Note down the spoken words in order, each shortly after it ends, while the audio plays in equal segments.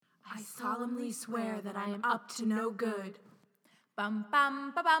solemnly swear that I am up to no good. Bum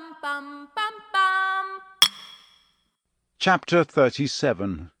bum ba bum bum bum bum. Chapter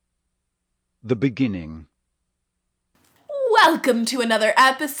 37. The Beginning. Welcome to another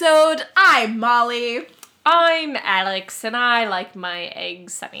episode. I'm Molly. I'm Alex, and I like my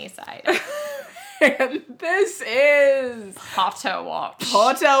eggs sunny side. And this is Potter Watch.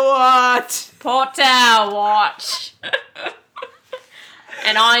 Potter Watch. Potter Watch.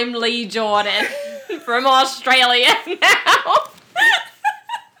 And I'm Lee Jordan from Australia now.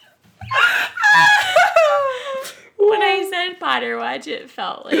 When I said Potter Watch, it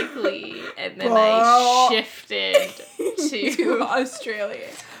felt like Lee, and then I shifted to Australia.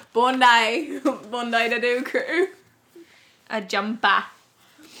 Bondi to do crew. a jumper.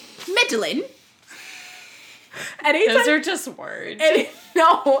 Middling. Those are just words.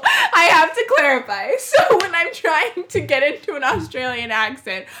 No, I have to clarify. So when I'm trying to get into an Australian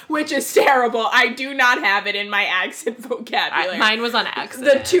accent, which is terrible, I do not have it in my accent vocabulary. Mine was on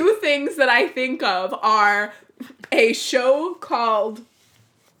accident. The two things that I think of are a show called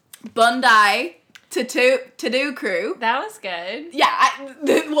Bondi to do crew. That was good. Yeah,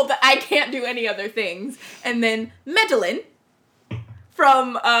 I can't do any other things. And then Middling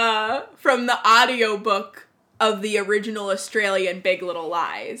from the audiobook of the original Australian Big Little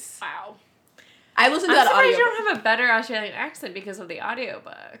Lies. Wow. I listened to I'm that surprised audiobook. you don't have a better Australian accent because of the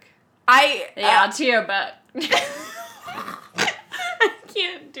audiobook. The audiobook. I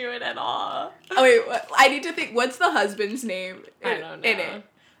can't do it at all. Oh wait, I need to think. What's the husband's name? I don't know. In it.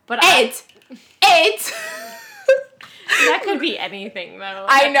 But Ed. That could be anything though.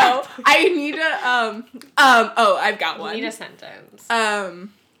 I know. I need a Oh, I've got one. You need a sentence.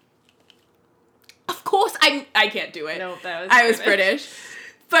 Of course, I can't do it. No, that was I was British.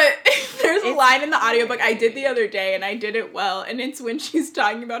 But there's a It's line in the audiobook I did the other day, and I did it well, and it's when she's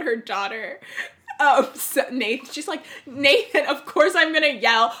talking about her daughter. Nathan, she's like, Nathan, of course I'm gonna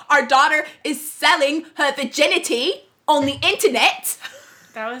yell, our daughter is selling her virginity on the internet.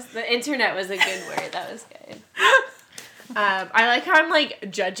 The internet was a good word. That was good. I like how I'm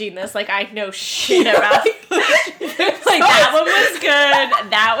like judging this, like I know shit about it. Like that one was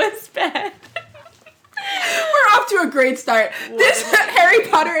good, that was bad. We're off to a great start. This Harry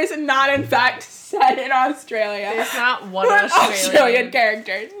Potter is not, in fact, set in Australia. There's not one Australian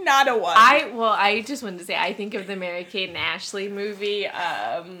character. Not a one. I just wanted to say, I think of the Mary-Kate and Ashley movie,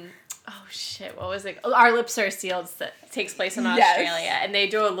 what was it? Our Lips Are Sealed, that takes place in Australia, and they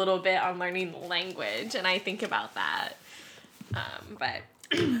do a little bit on learning the language, and I think about that.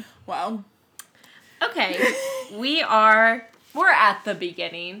 Well. Okay, we're at the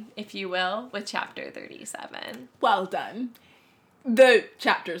beginning, if you will, with chapter 37. Well done. The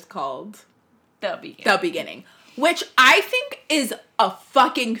chapter's called The Beginning. The Beginning, which I think is a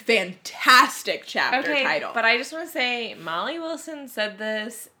fucking fantastic chapter title. But I just want to say, Molly Wilson said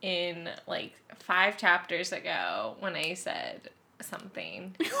this in, 5 chapters ago when I said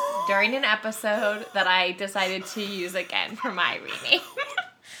something during an episode that I decided to use again for my reading.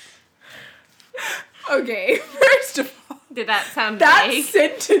 Okay, first of all, did that sound that vague?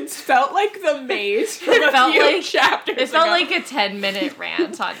 sentence felt like the maze from a few chapters It felt ago. like a 10-minute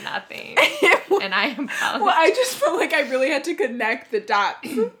rant on nothing. And I apologize. Well, I just felt like I really had to connect the dots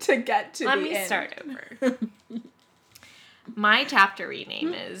to get to the end. Let me start over. My chapter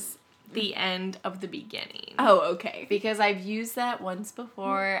rename is The End of the Beginning. Oh, okay. Because I've used that once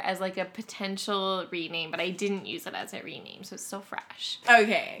before as a potential rename, but I didn't use it as a rename, so it's still fresh.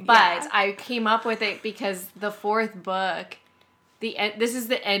 Okay. But I came up with it because the 4th book, this is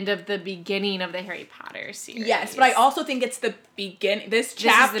the end of the beginning of the Harry Potter series. Yes, but I also think it's the beginning. This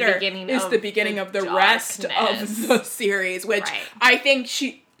chapter is the beginning of the rest of the series, which I think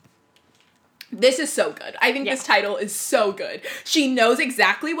this is so good. I think this title is so good. She knows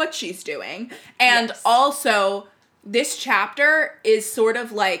exactly what she's doing. And also, this chapter is sort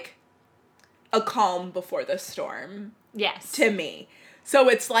of like a calm before the storm. Yes. To me. So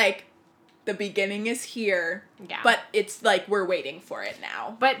it's like, the beginning is here. Yeah. But it's like, we're waiting for it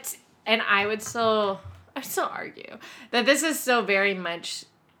now. And I'd still argue that this is still very much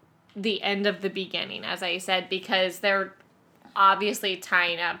the end of the beginning, as I said, because they're obviously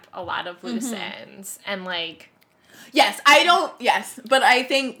tying up a lot of loose ends and yes, but I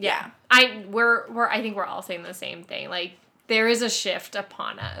think I think we're all saying the same thing. There is a shift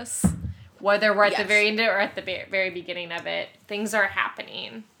upon us, whether we're at the very end or at the very beginning of it. Things are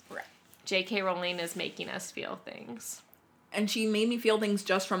happening. Right. J.K. Rowling is making us feel things, and she made me feel things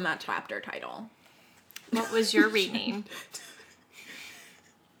just from that chapter title. What was your rename?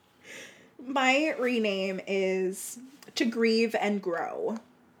 My rename is To Grieve and Grow.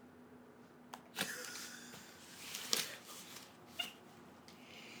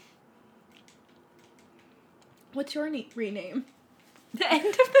 What's your rename? The end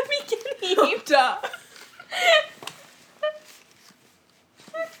of the beginning. Oh, duh.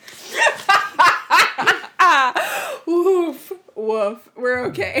 Woof. Woof. We're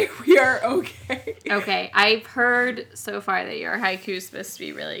okay. We are okay. Okay. I've heard so far that your haiku is supposed to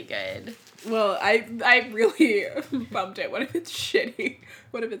be really good. Well, I really bumped it. What if it's shitty?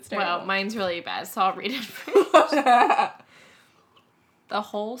 What if it's terrible? Well, mine's really bad, so I'll read it first. The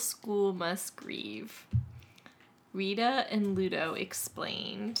whole school must grieve. Rita and Ludo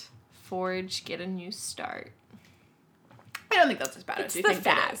explained. Forge, get a new start. I don't think that's as bad as you think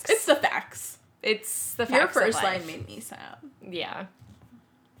it is. It's the facts. It's the facts. Your first line made me sad. Yeah.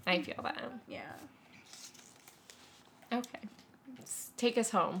 I feel that. Yeah. Okay. Take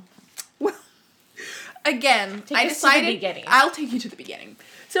us home. Well, again, I decided to the beginning. I'll take you to the beginning.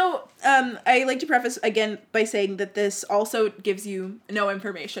 So, I like to preface again by saying that this also gives you no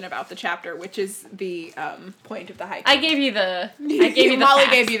information about the chapter, which is the point of the haiku. I gave you the Molly facts.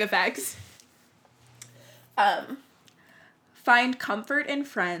 gave you the facts. Find comfort in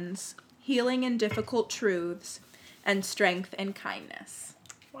friends, healing in difficult truths, and strength in kindness.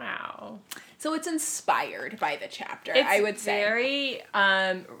 Wow. So it's inspired by the chapter, it's I would say. Very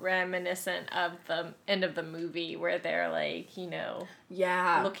reminiscent of the end of the movie where they're like, you know,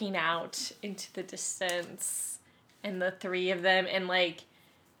 looking out into the distance and the three of them and like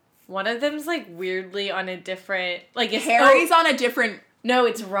one of them's like weirdly on a different Harry's on a different. No,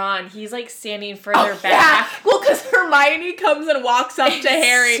 it's Ron. He's like standing further back. Yeah. Well, because Hermione comes and walks up to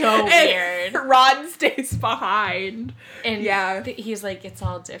Harry. So weird. Ron stays behind. And he's like, it's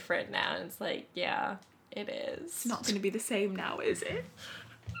all different now. And it's like, yeah, it is. It's not going to be the same now, is it?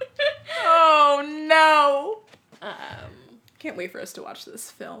 Oh, no. Can't wait for us to watch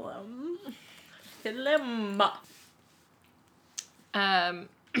this film.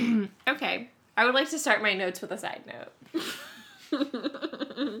 Okay. I would like to start my notes with a side note.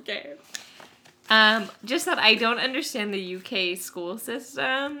 Okay. Just that I don't understand the UK school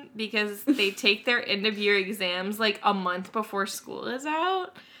system because they take their end of year exams like a month before school is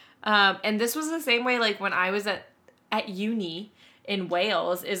out. And this was the same way like when I was at uni in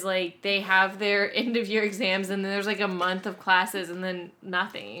Wales is like they have their end of year exams and then there's like a month of classes and then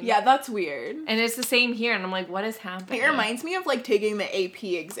nothing. Yeah, that's weird. And it's the same here and I'm like, what is happening? It reminds me of like taking the AP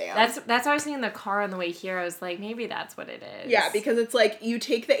exam. That's what I was saying in the car on the way here. I was like, maybe that's what it is. Yeah, because it's like you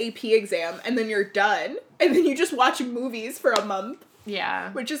take the AP exam and then you're done and then you just watch movies for a month.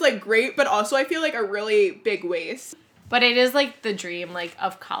 Yeah. Which is like great, but also I feel like a really big waste. But it is, like, the dream, like,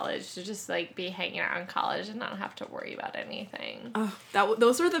 of college, to just, like, be hanging out in college and not have to worry about anything. Oh,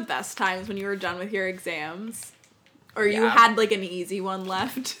 those were the best times when you were done with your exams. Or you had, like, an easy one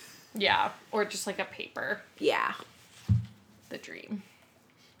left. Yeah, or just, like, a paper. Yeah. The dream.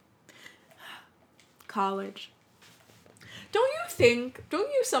 College. Don't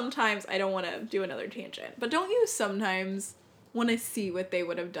you sometimes, I don't want to do another tangent, but don't you sometimes want to see what they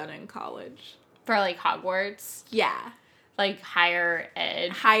would have done in college? For, like, Hogwarts? Yeah. Like, higher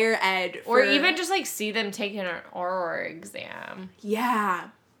ed. Or even just, like, see them take an Auror exam. Yeah.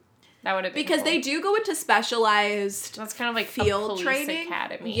 That would have been Because cool. they do go into specialized That's kind of like field a police training.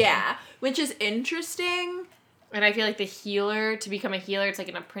 Academy. Yeah. Which is interesting. And I feel like to become a healer, it's like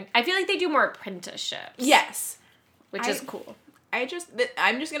an apprentice. I feel like they do more apprenticeships. Yes. Which is cool. I'm just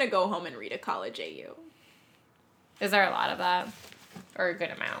going to go home and read a college AU. Is there a lot of that? Or a good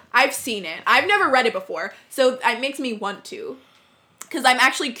amount? I've seen it. I've never read it before, so it makes me want to. Because I'm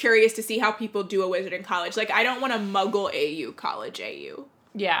actually curious to see how people do a wizard in college. Like, I don't want a Muggle AU college AU.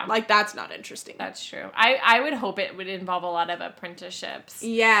 Yeah. Like, that's not interesting. That's true. I would hope it would involve a lot of apprenticeships.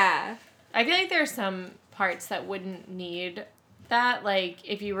 Yeah. I feel like there are some parts that wouldn't need that. Like,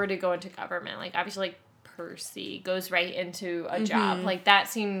 if you were to go into government, like, obviously, like, Percy goes right into a job. Like, that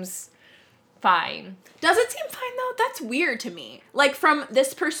seems fine. Does it seem fine though? That's weird to me. Like from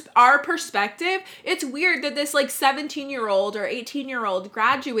this our perspective, it's weird that this like 17-year-old or 18-year-old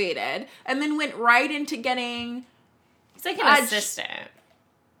graduated and then went right into getting. He's like an assistant.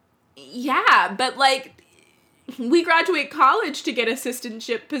 Yeah, but like we graduate college to get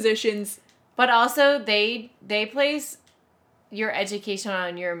assistantship positions. But also they place your education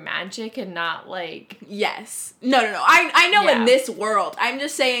on your magic and not like... Yes. No. I know in this world. I'm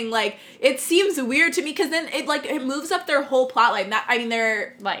just saying, like, it seems weird to me because then it moves up their whole plot line.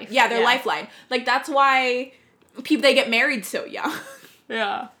 Their... Life. Yeah, their lifeline. Like, that's why they get married so young.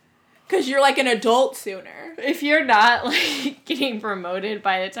 Yeah. Because you're, like, an adult sooner. If you're not, like, getting promoted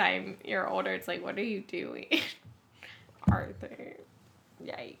by the time you're older, it's like, what are you doing? Arthur.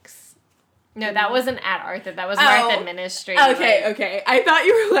 Yikes. No, that wasn't at Arthur. That was Martha Administrative. Okay. I thought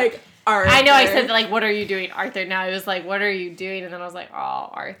you were like, Arthur. I know I said, like, what are you doing, Arthur? Now it was like, what are you doing? And then I was like, oh,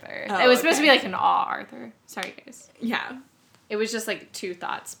 Arthur. It was supposed to be like an aw, Arthur. Sorry, guys. Yeah. It was just like two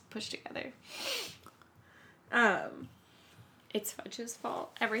thoughts pushed together. It's Fudge's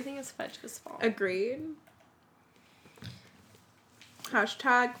fault. Everything is Fudge's fault. Agreed.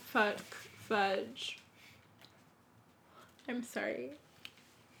 Hashtag fuck Fudge. I'm sorry.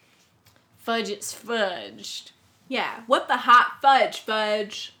 Fudge is fudged. Yeah. What the hot fudge,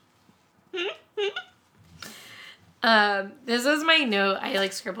 Fudge? This was my note. I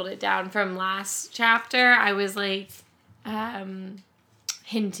like scribbled it down from last chapter. I was like,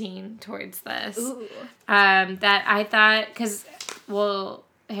 hinting towards this. Ooh. That I thought, because, well,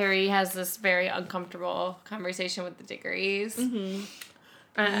 Harry has this very uncomfortable conversation with the Diggorys.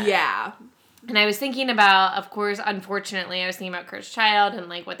 Mm-hmm. Yeah. And I was thinking about, of course, unfortunately, I was thinking about Cursed Child and,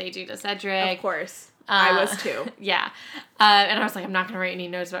 like, what they do to Cedric. Of course. I was too. Yeah. And I was like, I'm not going to write any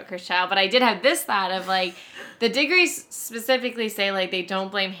notes about Cursed Child. But I did have this thought of, like, the Diggorys specifically say, like, they don't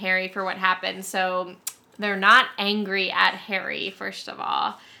blame Harry for what happened. So they're not angry at Harry, first of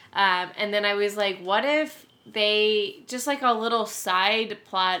all. And then I was like, what if they, just like a little side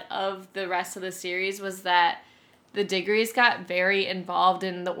plot of the rest of the series was that the Diggorys got very involved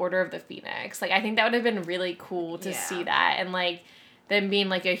in the Order of the Phoenix. Like, I think that would have been really cool to see that. And, like, them being,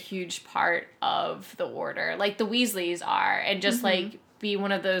 like, a huge part of the Order. Like, the Weasleys are. And just, like, be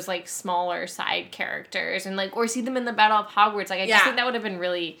one of those, like, smaller side characters. And, like, or see them in the Battle of Hogwarts. Like, I just think that would have been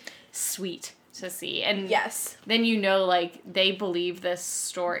really sweet to see. And then you know, like, they believe this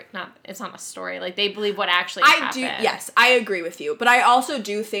story. It's not a story. Like, they believe what actually happened. Yes, I agree with you. But I also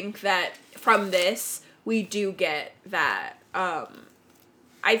do think that from this, we do get that, I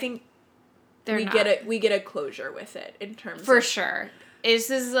think we get a closure with it in terms For sure.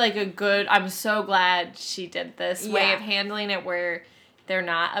 This is like a good, I'm so glad she did this way of handling it where they're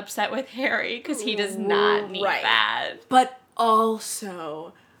not upset with Harry because he does not need that. But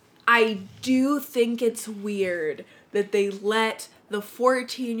also, I do think it's weird that they let the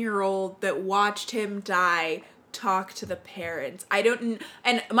 14-year-old that watched him die talk to the parents. And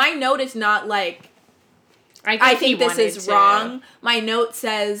my note is not like, I think this is wrong. My note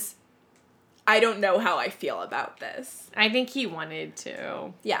says, I don't know how I feel about this. I think he wanted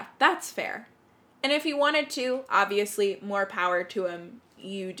to. Yeah, that's fair. And if he wanted to, obviously, more power to him,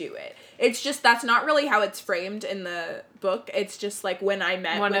 you do it. It's just, that's not really how it's framed in the book. It's just like when I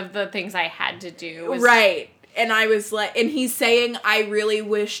met One of the things I had to do was... Right. And I was like, and he's saying, I really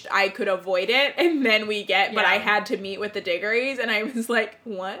wished I could avoid it. And then but I had to meet with the Diggorys. And I was like,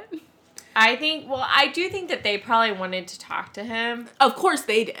 what? I do think that they probably wanted to talk to him. Of course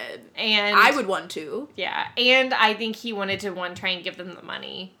they did. And I would want to. Yeah. And I think he wanted to, try and give them the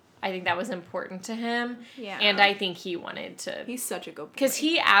money. I think that was important to him. Yeah. And I think he wanted to. He's such a good boy. Because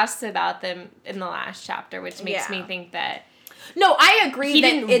he asked about them in the last chapter, which makes me think that... No, I agree he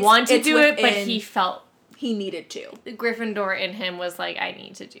didn't want to do it, but he felt... He needed to. The Gryffindor in him was like, I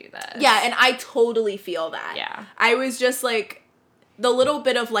need to do this. Yeah, and I totally feel that. Yeah. I was just like... The little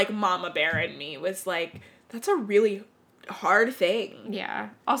bit of, like, Mama Bear in me was like, that's a really hard thing. Yeah.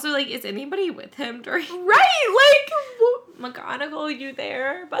 Also, like, is anybody with him during... Right! Like... McGonagall, you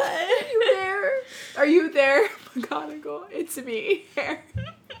there, bud? Are you there? Are you there, McGonagall? It's me. Can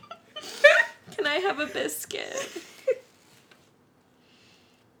I have a biscuit?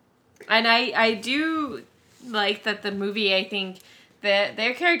 And I do like that the movie, I think,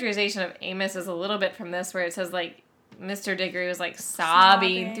 their characterization of Amos is a little bit from this, where it says, like, Mr. Diggory was, like,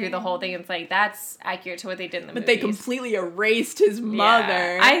 sobbing through the whole thing. It's like, that's accurate to what they did in the movie. But they completely erased his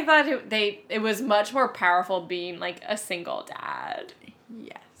mother. Yeah. I thought it was much more powerful being, like, a single dad.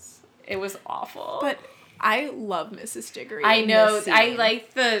 Yes. It was awful. But I love Mrs. Diggory. I know. I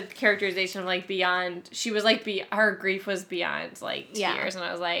like the characterization of, like, beyond... She was, like, her grief was beyond, like, tears. And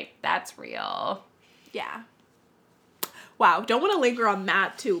I was like, that's real. Yeah. Wow. Don't want to linger on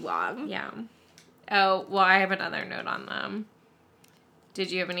that too long. Yeah. Oh, well, I have another note on them.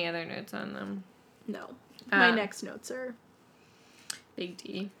 Did you have any other notes on them? No. My next notes are... Big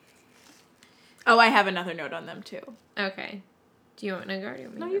D. Oh, I have another note on them, too. Okay. Do you want to go or do you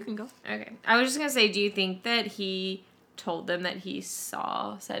want me to No, you can go. Okay. I was just going to say, do you think that he told them that he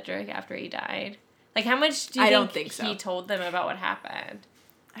saw Cedric after he died? Like, how much do you think he told them about what happened?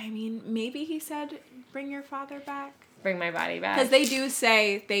 I mean, maybe he said, bring your father back. Bring my body back. Because they do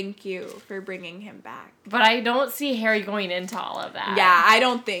say thank you for bringing him back. But I don't see Harry going into all of that. Yeah, I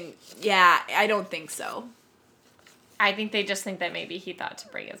don't think so. I think they just think that maybe he thought to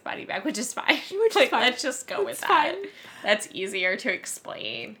bring his body back, which is fine. Let's just go with that. Fine. That's easier to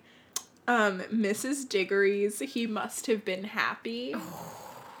explain. Mrs. Diggory's He Must Have Been Happy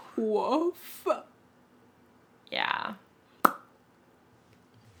Woof. Yeah.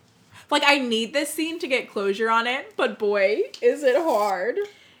 Like, I need this scene to get closure on it, but boy, is it hard.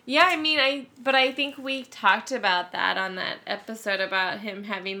 Yeah, I mean, I think we talked about that on that episode about him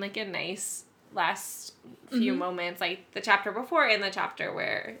having, like, a nice last few moments, like the chapter before and the chapter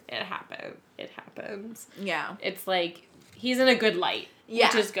where it happens. Yeah. It's like, he's in a good light,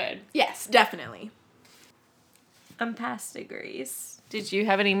 which is good. Yes, definitely. Past degrees. Did you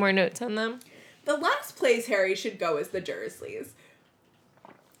have any more notes on them? The last place Harry should go is the Dursleys.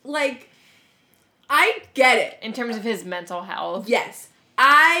 Like, I get it. In terms of his mental health. Yes,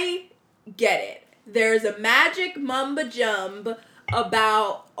 I get it. There's a magic mumba-jumb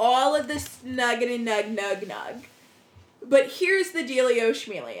about all of this nuggety-nug-nug-nug. But here's the dealio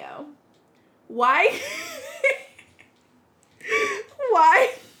schmealio. Why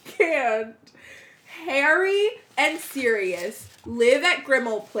can't Harry and Sirius live at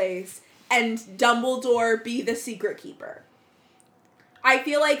Grimmauld Place and Dumbledore be the secret keeper? I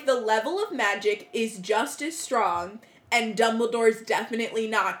feel like the level of magic is just as strong, and Dumbledore's definitely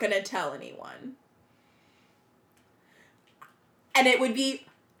not gonna tell anyone. And it would be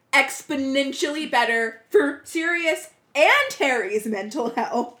exponentially better for Sirius and Harry's mental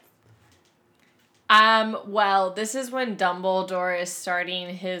health. Well, this is when Dumbledore is starting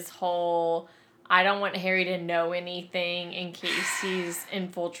his whole, I don't want Harry to know anything in case he's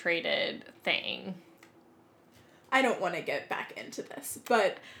infiltrated thing. I don't want to get back into this,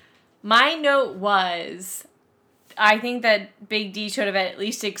 but... My note was, I think that Big D should have at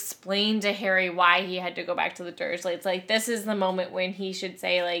least explained to Harry why he had to go back to the Dursleys. Like, this is the moment when he should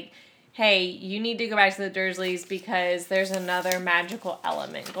say, like, hey, you need to go back to the Dursleys because there's another magical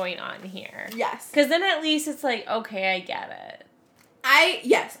element going on here. Yes. Because then at least it's like, okay, I get it.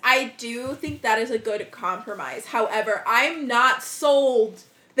 I do think that is a good compromise. However, I'm not sold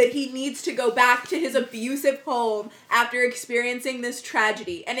that he needs to go back to his abusive home after experiencing this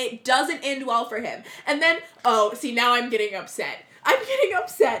tragedy. And it doesn't end well for him. And then, now I'm getting upset.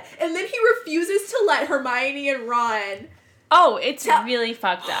 And then he refuses to let Hermione and Ron... Oh, it's really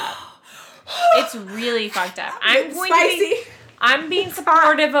fucked up. It's really fucked up. I'm being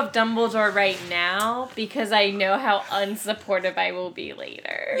supportive of Dumbledore right now because I know how unsupportive I will be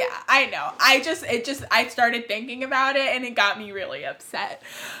later. Yeah, I know. I started thinking about it and it got me really upset.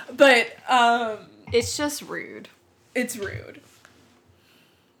 But, it's just rude. It's rude.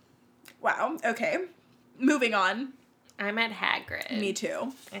 Wow, okay. Moving on. I'm at Hagrid. Me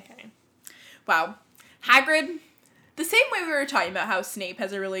too. Okay. Wow. Hagrid, the same way we were talking about how Snape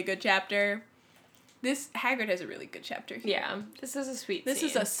has a really good chapter, Hagrid has a really good chapter here. Yeah, this is a sweet scene. This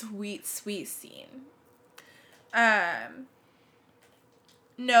is a sweet, sweet scene.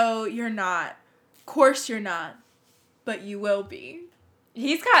 No, you're not. Of course you're not. But you will be.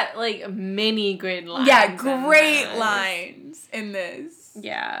 He's got, like, many good lines. Yeah, great lines in this.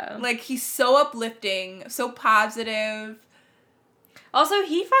 Yeah. Like, he's so uplifting, so positive. Also,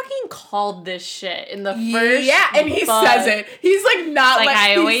 he fucking called this shit in the first and he says it. He's like, not like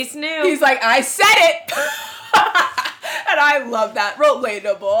I always knew. He's like, I said it! And I love that.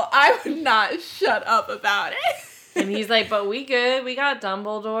 Relatable. I would not shut up about it. And he's like, but we good. We got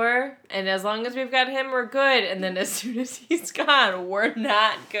Dumbledore. And as long as we've got him, we're good. And then as soon as he's gone, we're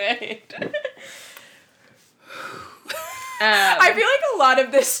not good. I feel like a lot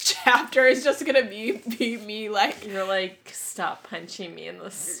of this chapter is just gonna be me like... You're like, stop punching me in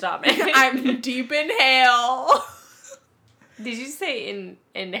the stomach. I'm deep in hell. Did you say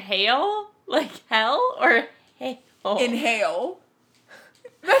inhale? Like hell or hail? Inhale.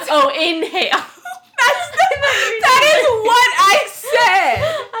 Inhale. That is what I said.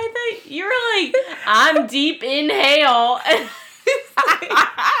 I thought you were like, I'm deep inhale.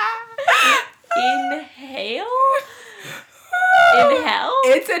 Inhale? In hell?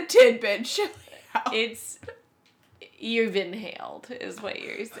 It's a tidbit. You've inhaled, is what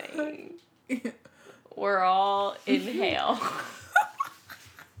you're saying. We're all inhale.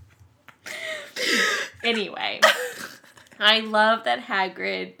 Anyway, I love that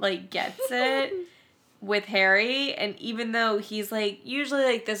Hagrid, like, gets it with Harry, and even though he's, like, usually,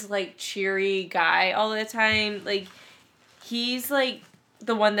 like, this, like, cheery guy all the time, like, he's, like,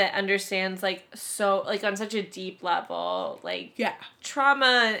 the one that understands, like, so, like, on such a deep level, like,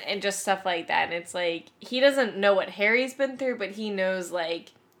 trauma and just stuff like that. And it's, like, he doesn't know what Harry's been through, but he knows,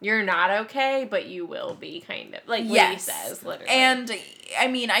 like, you're not okay, but you will be, kind of. Like, what he says, literally. And, I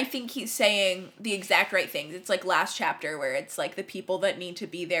mean, I think he's saying the exact right things. It's, like, last chapter where it's, like, the people that need to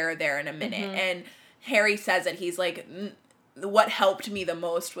be there are there in a minute. Mm-hmm. And Harry says it. He's, like, what helped me the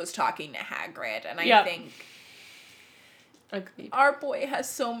most was talking to Hagrid. And I think... Agreed. Our boy has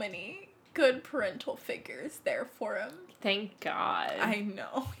so many good parental figures there for him. Thank God. I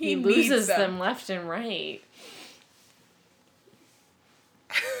know. He loses them left and right.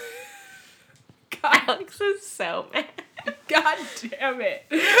 God. Alex is so mad. God damn it.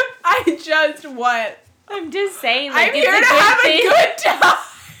 I just want... I'm just saying, like, I'm here to have a good time.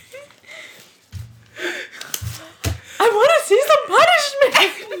 I want to see some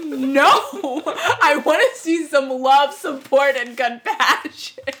punishment. No. I want to see some love, support, and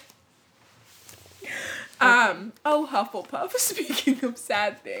compassion. Oh, Hufflepuff. Speaking of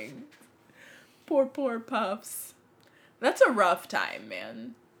sad things. Poor Puffs. That's a rough time,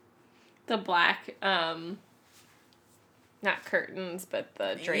 man. The black, not curtains, but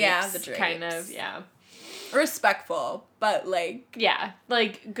the drapes. Yeah, the drapes. Kind of, yeah. Respectful, but like... Yeah,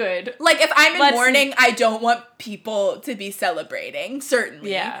 like, good. Like, if I'm in mourning, I don't want people to be celebrating,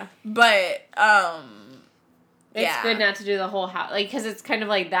 certainly. Yeah. But, It's good not to do the whole house, like, because it's kind of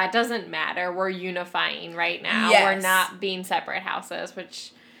like, that doesn't matter. We're unifying right now. Yes. We're not being separate houses,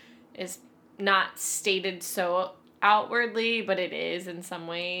 which is not stated so outwardly, but it is in some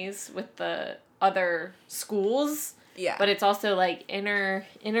ways with the other schools. Yeah. But it's also like inner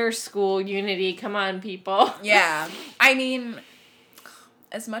school unity. Come on, people. Yeah. I mean,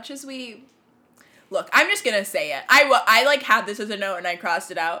 as much as we... Look, I'm just gonna say it. I like, had this as a note and I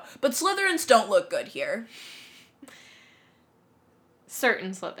crossed it out. But Slytherins don't look good here.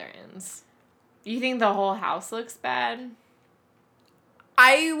 Certain Slytherins. You think the whole house looks bad?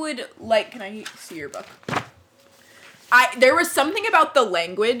 I would like... Can I see your book? There was something about the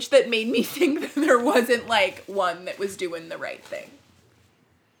language that made me think that there wasn't, like, one that was doing the right thing.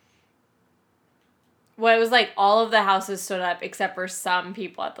 Well, it was like all of the houses stood up except for some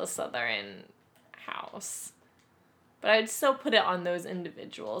people at the Slytherin house. But I'd still put it on those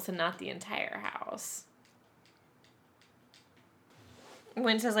individuals and not the entire house.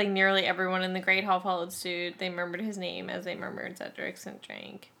 When it says, like, nearly everyone in the Great Hall followed suit, they murmured his name as they murmured Cedric's and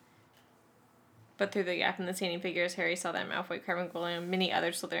drank. But through the gap in the standing figures, Harry saw that Malfoy, Crabbe, and Goyle, and many other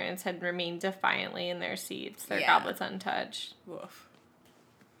Slytherins had remained defiantly in their seats, their goblets untouched. Woof.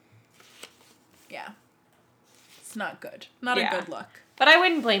 Yeah. It's not good. Not a good look. But I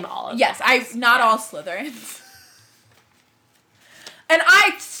wouldn't blame all of them. Yes, not all Slytherins. And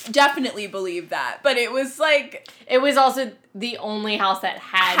I definitely believe that, but it was like... It was also the only house that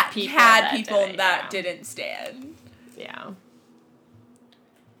had people that didn't stand. Yeah.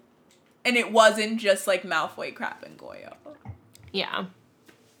 And it wasn't just, like, Malfoy, Crabbe, and Goyle. Yeah.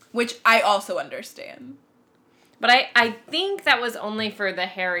 Which I also understand. But I think that was only for the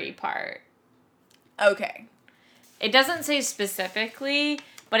Harry part. Okay. It doesn't say specifically,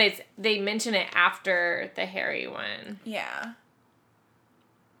 but they mention it after the Harry one. Yeah.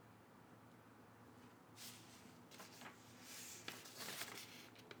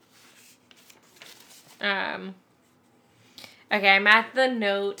 Okay, I'm at the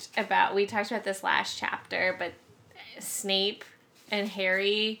note about, we talked about this last chapter, but Snape and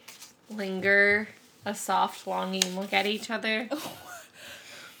Harry linger a soft, longing look at each other.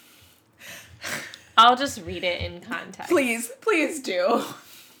 I'll just read it in context. Please do.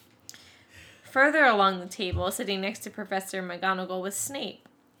 Further along the table, sitting next to Professor McGonagall, was Snape.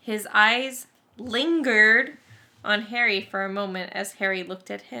 His eyes lingered on Harry for a moment as Harry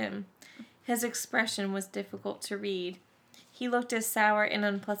looked at him. His expression was difficult to read. He looked as sour and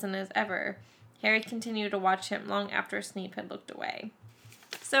unpleasant as ever. Harry continued to watch him long after Snape had looked away.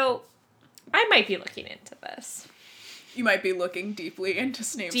 So, I might be looking into this. You might be looking deeply into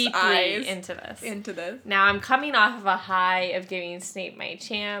Snape's eyes. Into this. Into this. Now, I'm coming off of a high of giving Snape my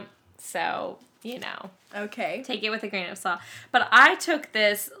champ, so, you know. Okay. Take it with a grain of salt. But I took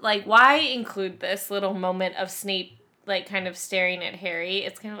this, like, why include this little moment of Snape, like, kind of staring at Harry?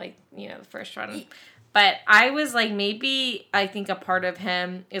 It's kind of like, you know, the first one. But I was like, maybe I think a part of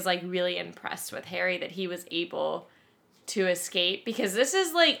him is, like, really impressed with Harry that he was able to escape. Because this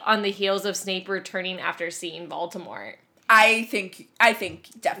is, like, on the heels of Snape returning after seeing Voldemort. I think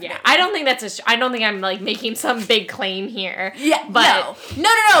definitely. Yeah, I don't think I don't think I'm, like, making some big claim here. Yeah, but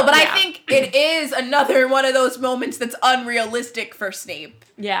no. But yeah. I think it is another one of those moments that's unrealistic for Snape.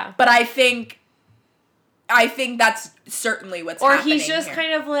 Yeah. But I think that's certainly what's happening. Or he's just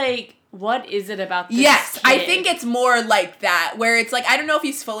kind of like, what is it about this kid? I think it's more like that, where it's like, I don't know if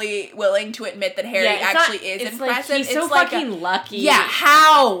he's fully willing to admit that Harry is impressive. Like, he's so fucking lucky. Yeah,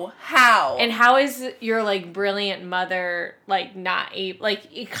 how? And how is your, like, brilliant mother, like, not able, like,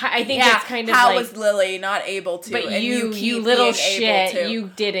 I think it's kind of how like... How was Lily not able to? But and you little shit,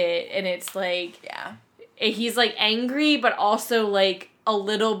 you did it, and it's like... Yeah. He's, like, angry, but also, like, a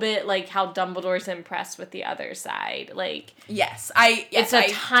little bit like how Dumbledore's impressed with the other side. Like, yes, it's a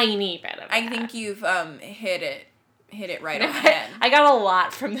tiny bit of I think you've hit it right on the head. I got a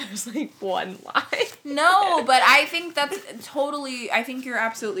lot from those, like, one line. No, but I think that's I think you're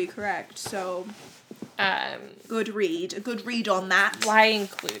absolutely correct. So, good read. A good read on that. Why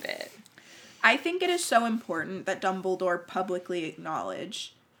include it? I think it is so important that Dumbledore publicly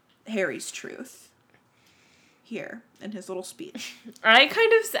acknowledge Harry's truth here in his little speech. I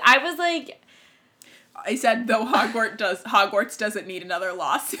was like... I said, though Hogwarts doesn't need another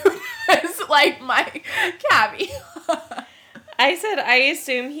lawsuit. It's like my caveat. I said, I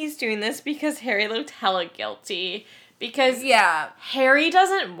assume he's doing this because Harry looked hella guilty. Because Harry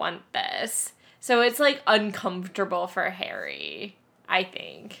doesn't want this. So it's, like, uncomfortable for Harry, I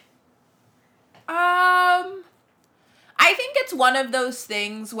think. I think it's one of those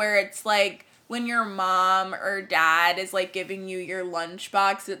things where it's, like, when your mom or dad is, like, giving you your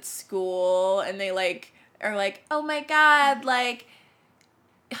lunchbox at school and they, like, are like, oh my God, like,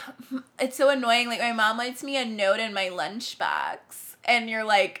 it's so annoying. Like, my mom writes me a note in my lunchbox and you're,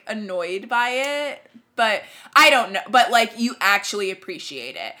 like, annoyed by it. But I don't know. But, like, you actually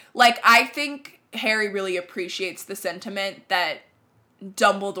appreciate it. Like, I think Harry really appreciates the sentiment that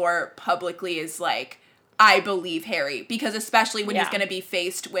Dumbledore publicly is like, I believe Harry. Because especially when he's going to be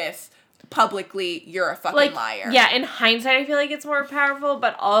faced with publicly, you're a fucking liar. Yeah, in hindsight, I feel like it's more powerful,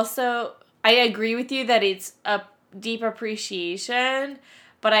 but also, I agree with you that it's a deep appreciation,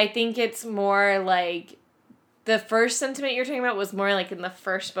 but I think it's more like, the first sentiment you're talking about was more like in the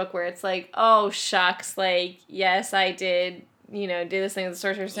first book where it's like, oh, shucks, like, yes, I did, do this thing with the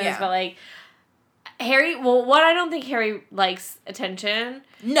Sorcerer's Stones, but like, Harry, I don't think Harry likes attention.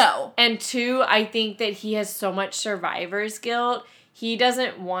 No. And two, I think that he has so much survivor's guilt, he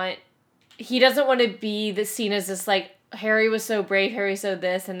doesn't want to be seen as this, like, Harry was so brave, Harry so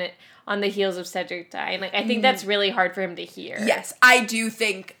this, and it on the heels of Cedric dying. Like, I think that's really hard for him to hear. Yes, I do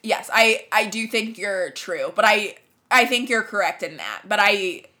think you're true, but I think you're correct in that. But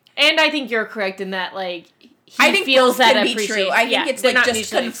I think you're correct in that, like, he feels that appreciation. I think it's, like,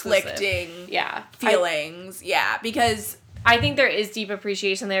 just conflicting feelings. Yeah, because I think there is deep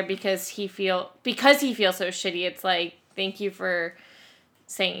appreciation there because he feels so shitty. It's like, thank you for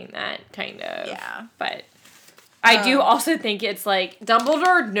saying that, kind of. Yeah. But I do also think it's like,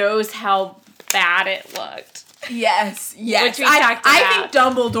 Dumbledore knows how bad it looked. Yes. Which we talked about. I think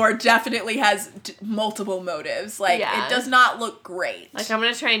Dumbledore definitely has multiple motives. Like, it does not look great. Like, I'm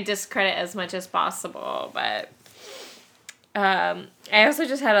going to try and discredit as much as possible, but I also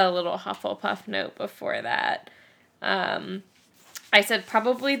just had a little Hufflepuff note before that. I said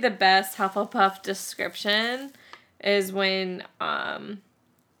probably the best Hufflepuff description is when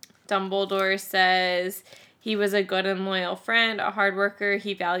Dumbledore says he was a good and loyal friend, a hard worker,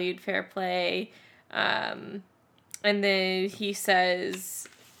 he valued fair play, and then he says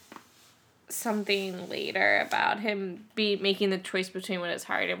something later about him making the choice between what is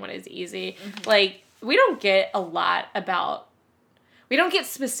hard and what is easy. Mm-hmm. Like, we don't get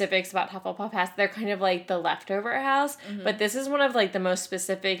specifics about Hufflepuff House. They're kind of like the leftover house, but this is one of, like, the most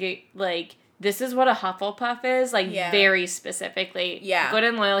specific, like, this is what a Hufflepuff is, like, very specifically. Yeah. Good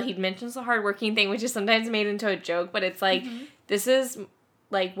and loyal. He mentions the hardworking thing, which is sometimes made into a joke, but it's like, this is,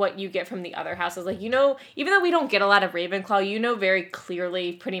 like, what you get from the other houses. Like, even though we don't get a lot of Ravenclaw, very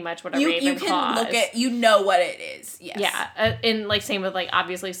clearly pretty much what a Ravenclaw is. You can look at, what it is. Yes. Yeah. And, like, same with, like,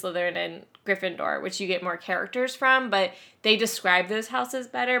 obviously Slytherin and Gryffindor, which you get more characters from, but they describe those houses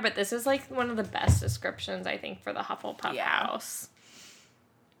better. But this is, like, one of the best descriptions, I think, for the Hufflepuff house.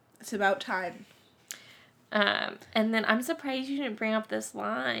 It's about time. And then I'm surprised you didn't bring up this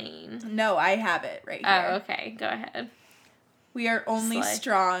line. No, I have it right here. Oh, okay. Go ahead. We are only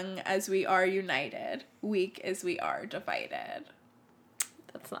strong as we are united, weak as we are divided.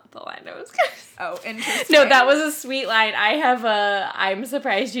 That's not the line I was going to say. Oh, interesting. No, that was a sweet line. I have I'm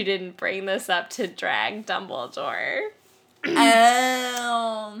surprised you didn't bring this up to drag Dumbledore.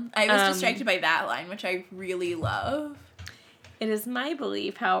 I was distracted by that line, which I really love. It is my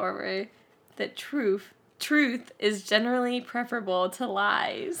belief, however, that truth is generally preferable to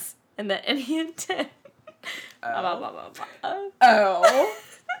lies, and that any intent... Blah, blah, blah, blah. Oh.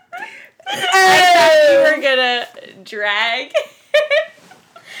 I thought you were gonna drag.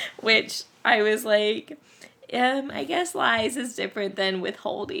 Which I was like, I guess lies is different than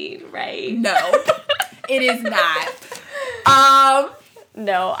withholding, right? No, it is not.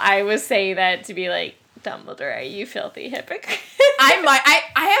 No, I was saying that to be like, Dumbledore, you filthy hypocrite. I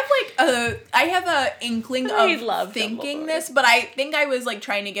have a inkling of thinking this, but I think I was like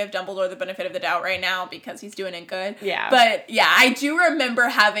trying to give Dumbledore the benefit of the doubt right now because he's doing it good. Yeah. But yeah, I do remember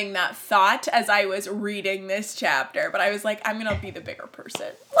having that thought as I was reading this chapter, but I was like, I'm gonna be the bigger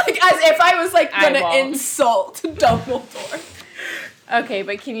person. Like, as if I was like gonna insult Dumbledore. Okay,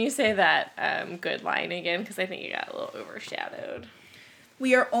 but can you say that good line again? Because I think you got a little overshadowed.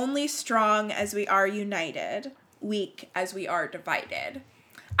 We are only strong as we are united, weak as we are divided.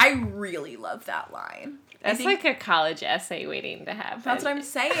 I really love that line. That's like a college essay waiting to happen. That's what I'm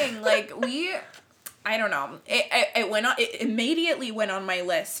saying. Like, I don't know. It immediately went on my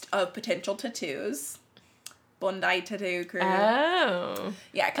list of potential tattoos. Bondi tattoo crew. Oh.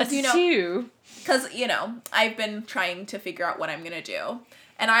 Yeah, because I've been trying to figure out what I'm going to do.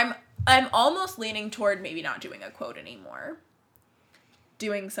 And I'm almost leaning toward maybe not doing a quote anymore.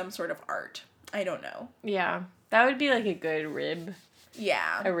 Doing some sort of art. I don't know. Yeah. That would be like a good rib.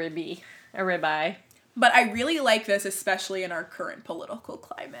 Yeah. A ribeye. But I really like this, especially in our current political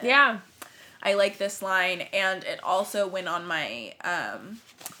climate. Yeah. I like this line, and it also went on my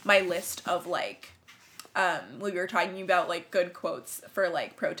my list of like we were talking about like good quotes for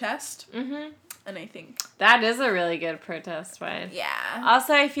like protest. Mm-hmm. And I think that is a really good protest one. Yeah.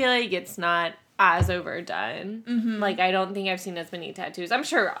 Also, I feel like it's not as overdone. Mm-hmm. Like, I don't think I've seen as many tattoos. I'm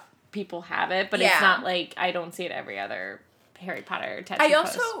sure people have it, but it's not like I don't see it every other Harry Potter tattoo I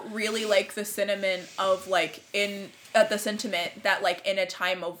also really like the sentiment of like the sentiment that like in a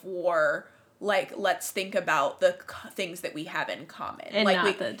time of war, like let's think about the things that we have in common, and like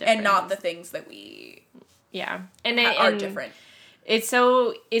not the things that we are different. It's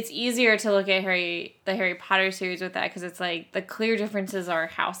easier to look at the Harry Potter series with that because it's like the clear differences are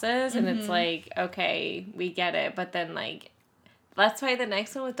houses, and it's like, okay, we get it, but then like that's why the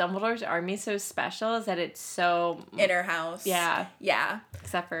next one with Dumbledore's army is so special, is that it's so inner house. Yeah. Yeah.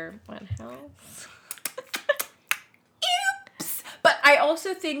 Except for one house. Oops. But I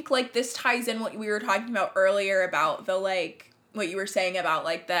also think like this ties in what we were talking about earlier about the like what you were saying about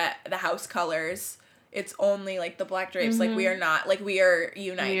like the house colors. It's only, like, the black drapes. Mm-hmm. Like, we are not, like, we are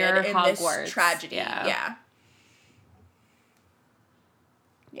united in Hogwarts. This tragedy. Yeah.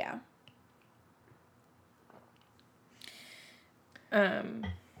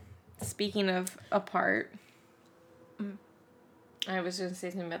 Speaking of apart, I was going to say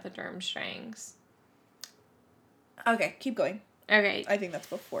something about the Durmstrangs. Okay, keep going. Okay. I think that's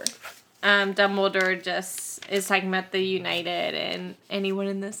before. Dumbledore just is talking about the United, and anyone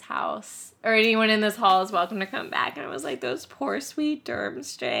in this house or anyone in this hall is welcome to come back. And I was like, those poor sweet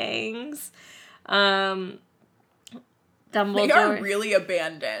Durmstrangs. Dumbledore. They are really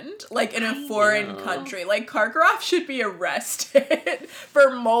abandoned, like in a foreign country. Like Karkaroff should be arrested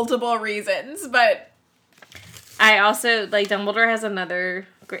for multiple reasons, but I also like Dumbledore has another.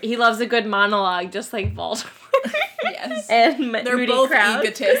 He loves a good monologue, just like Voldemort. Yes, and they're Moody both Crouch.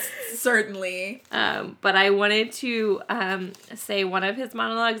 egotists, certainly. But I wanted to say one of his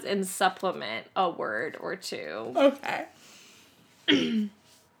monologues and supplement a word or two. Okay.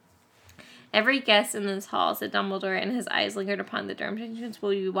 Every guest in this hall, said Dumbledore, and his eyes lingered upon the Durmstrangs,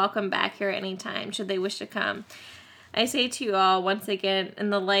 will be welcome back here at any time, should they wish to come. I say to you all, once again, in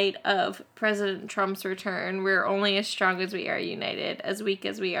the light of President Trump's return, we're only as strong as we are united, as weak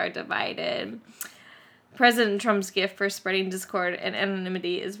as we are divided. President Trump's gift for spreading discord and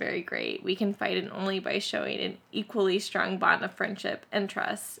anonymity is very great. We can fight it only by showing an equally strong bond of friendship and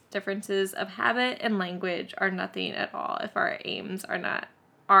trust. Differences of habit and language are nothing at all if our aims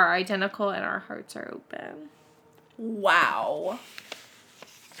are identical and our hearts are open. Wow.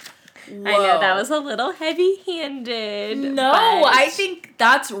 Whoa. I know that was a little heavy-handed. No, I think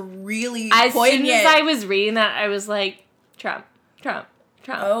that's really poignant. As soon as I was reading that, I was like, Trump.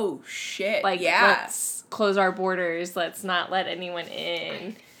 Oh, shit. Like, let's close our borders. Let's not let anyone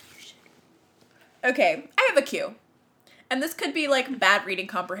in. Okay, I have a cue. And this could be, like, bad reading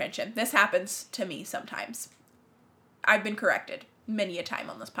comprehension. This happens to me sometimes. I've been corrected many a time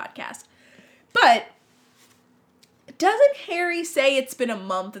on this podcast. But doesn't Harry say it's been a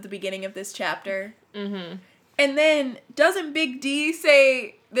month at the beginning of this chapter? Mm-hmm. And then doesn't Big D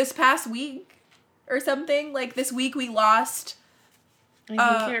say this past week or something? Like, this week we lost...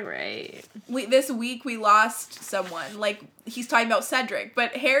 I think you're right. This week we lost someone. Like, he's talking about Cedric.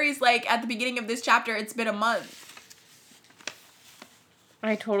 But Harry's like, at the beginning of this chapter, it's been a month.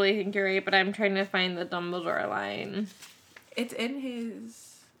 I totally think you're right, but I'm trying to find the Dumbledore line. It's in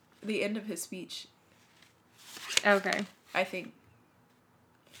the end of his speech. Okay. I think.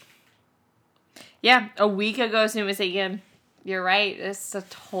 Yeah, a week ago, as soon as again. You're right. It's a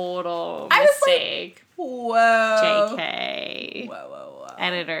total mistake. Like, whoa. JK. Whoa.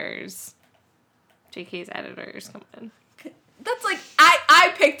 Editors. JK's editors. Come on. That's like,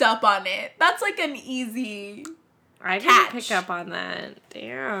 I picked up on it. That's like an easy I didn't pick up on that.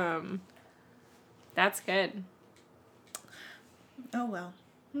 Damn. That's good. Oh, well.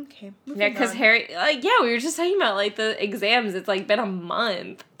 Okay. Yeah, because Harry, like, yeah, we were just talking about, like, the exams. It's, like, been a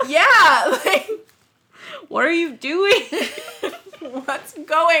month. Yeah, like, what are you doing? What's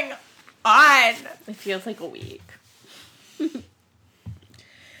going on? It feels like a week.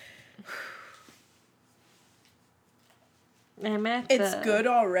 It's good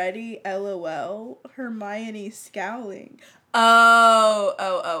already, LOL. Hermione scowling. Oh.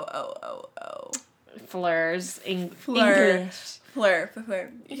 Fleurs. English. Fleur.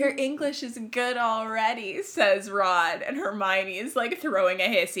 Your English is good already, says Ron. And Hermione is, like, throwing a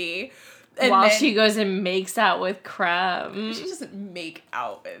hissy. And while she goes and makes out with Crumb. She doesn't make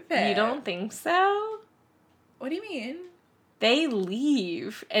out with him. You don't think so? What do you mean? They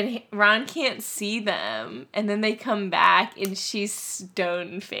leave, and Ron can't see them, and then they come back, and she's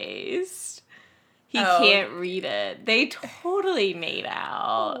stone-faced. He can't read it. They totally made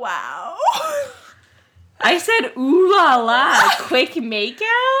out. Wow. I said, ooh la la, quick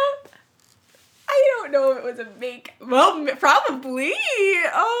makeout? I don't know if it was a make. Well, probably.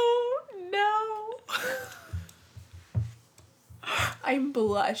 Oh, no. I'm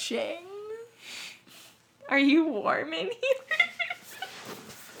blushing. Are you warm in here?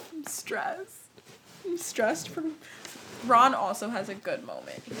 I'm stressed from... Ron also has a good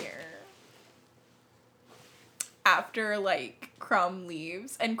moment here. After, like, Crumb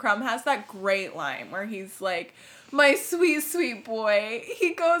leaves. And Crumb has that great line where he's like, my sweet, sweet boy.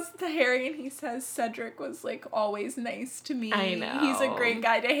 He goes to Harry and he says, Cedric was, like, always nice to me. I know. He's a great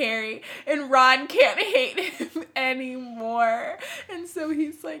guy to Harry. And Ron can't hate him anymore. And so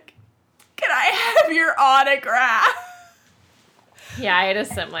he's like, can I have your autograph? Yeah, I had a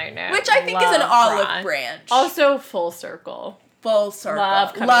similar note. Which I think is an olive branch. Also, full circle. Full circle.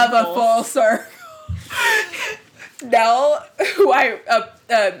 Love a full circle. Nell, who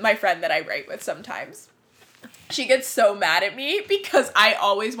my friend that I write with sometimes, she gets so mad at me because I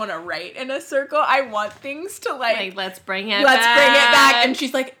always want to write in a circle. I want things to like let's bring it back. And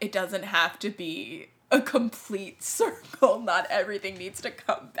she's like, it doesn't have to be a complete circle. Not everything needs to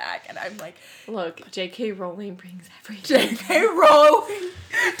come back. And I'm like, look, J.K. Rowling brings everything. J.K. Rowling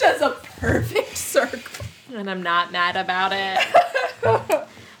does a perfect circle. And I'm not mad about it.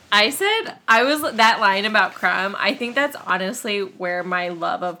 That line about Crumb, I think that's honestly where my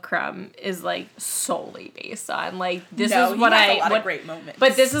love of Crumb is, like, solely based on. Like, this is what a lot of great moments.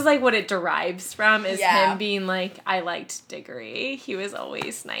 But this is, like, what it derives from is him being, like, I liked Diggory. He was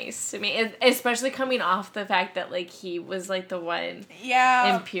always nice to me. And especially coming off the fact that, like, he was, like, the one.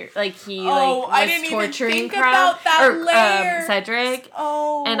 Yeah. Like, he, was torturing Crumb. Cedric.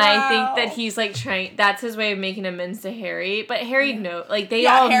 Oh, and I think that he's, like, that's his way of making amends to Harry. But Harry knows, like, they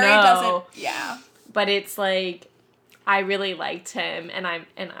all Harry know. Doesn't, yeah. But it's like, I really liked him, and I'm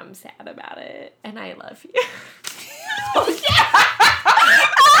sad about it, and I love you.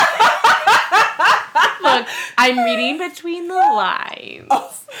 Look, I'm reading between the lines.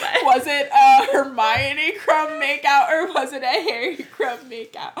 Oh, was it a Hermione Crumb makeout or was it a Harry Crumb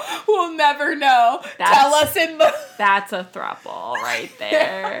makeout? We'll never know. Tell us in the... That's a throuple right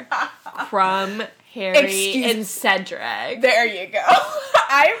there. Crumb, Harry, and Cedric. There you go.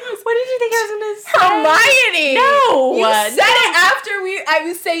 What did you think I was going to say? Hermione! No! You said it after I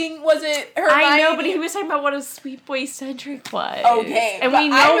was saying, was it Hermione? I know, but he was talking about what a sweet boy Cedric was. Okay. And we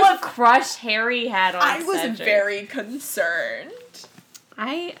know what crush Harry had on Cedric. I was very concerned.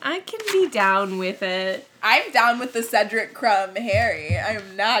 I can be down with it. I'm down with the Cedric Crumb Harry. I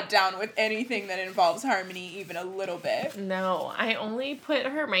am not down with anything that involves Harmony even a little bit. No, I only put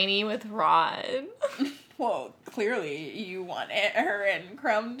Hermione with Ron. Well, clearly you want her and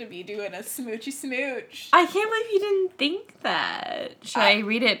Crumb to be doing a smoochy smooch. I can't believe you didn't think that. Should I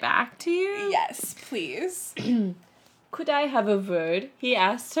read it back to you? Yes, please. Could I have a word? He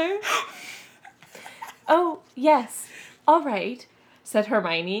asked her. Oh, yes. All right, said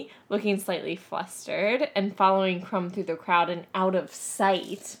Hermione, looking slightly flustered and following Crumb through the crowd and out of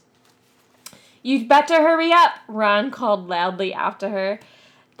sight. You'd better hurry up, Ron called loudly after her.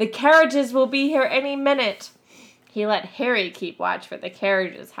 The carriages will be here any minute. He let Harry keep watch for the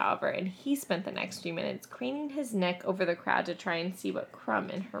carriages, however, and he spent the next few minutes craning his neck over the crowd to try and see what Crumb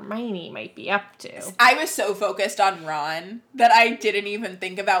and Hermione might be up to. I was so focused on Ron that I didn't even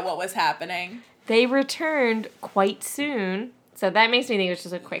think about what was happening. They returned quite soon, so that makes me think it was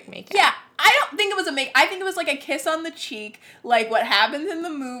just a quick makeout. Yeah, I don't think it was I think it was like a kiss on the cheek, like what happens in the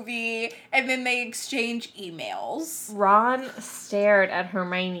movie, and then they exchange emails. Ron stared at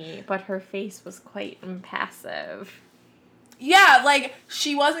Hermione, but her face was quite impassive. Yeah, like,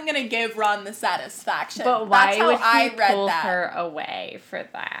 she wasn't gonna give Ron the satisfaction. But why would he pull her away for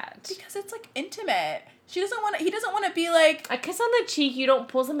that? Because it's, like, intimate. He doesn't want to be like... A kiss on the cheek, you don't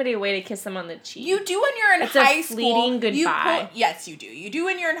pull somebody away to kiss them on the cheek. You do when you're in high school. It's a fleeting goodbye. Yes, you do. You do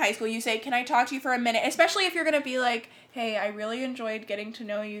when you're in high school. You say, can I talk to you for a minute? Especially if you're gonna be like, hey, I really enjoyed getting to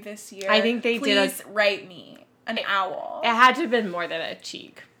know you this year. I think they did. Please write me an owl. It had to have been more than a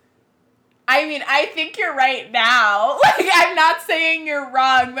cheek. I mean, I think you're right now. Like, I'm not saying you're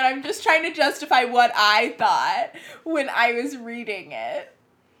wrong, but I'm just trying to justify what I thought when I was reading it.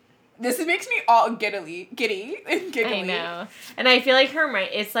 This makes me all giddy. I know. And I feel like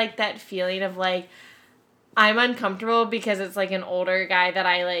it's like that feeling of, like, I'm uncomfortable because it's, like, an older guy that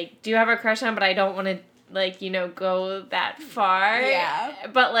I, like, do have a crush on, but I don't want to, like, you know, go that far. Yeah.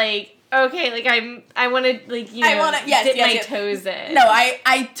 But, like... Okay, like, I want to, like, you know, dip my toes in. No,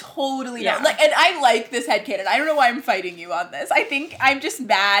 I totally know. Like, and I like this headcanon. I don't know why I'm fighting you on this. I think I'm just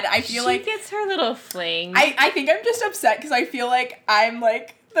mad. I feel like... She gets her little fling. I think I'm just upset because I feel like I'm,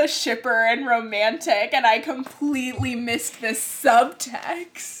 like, the shipper and romantic, and I completely missed this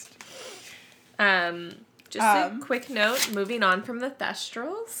subtext. Just a quick note, moving on from the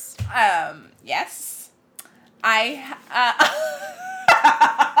Thestrals. Yes.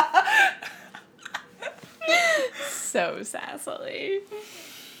 So sassily.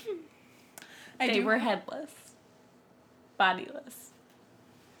 They were headless. Bodiless.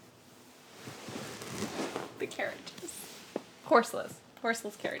 The carriages. Horseless.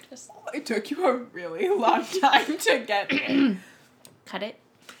 Horseless carriages. It took you a really long time to get there. Cut it.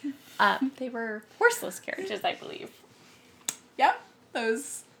 They were horseless carriages, I believe. Yep.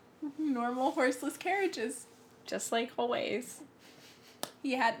 Those normal horseless carriages. Just like always.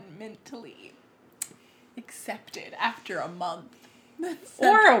 He hadn't meant to leave. Accepted after a month.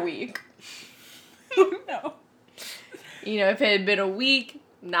 Or a week. No. You know, if it had been a week,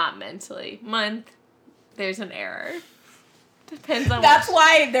 not mentally. Month, there's an error. Depends on That's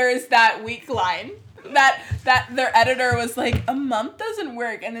why there's that week line. That their editor was like, a month doesn't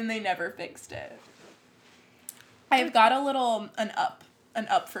work, and then they never fixed it. I've got an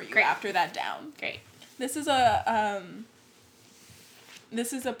up for you. Great. After that down. Great. This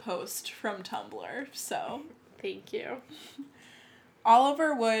is a post from Tumblr, so. Thank you.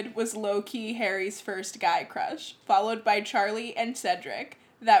 Oliver Wood was low-key Harry's first guy crush, followed by Charlie and Cedric,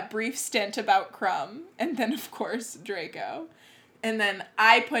 that brief stint about Crumb, and then, of course, Draco. And then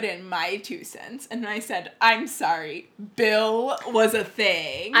I put in my 2 cents, and I said, I'm sorry, Bill was a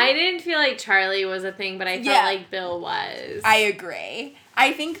thing. I didn't feel like Charlie was a thing, but I felt like Bill was. I agree.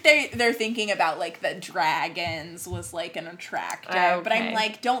 I think they're thinking about, like, the dragons was, like, an attractor. Okay. But I'm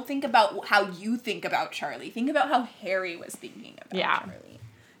like, don't think about how you think about Charlie. Think about how Harry was thinking about Charlie.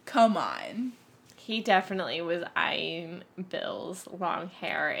 Come on. He definitely was eyeing Bill's long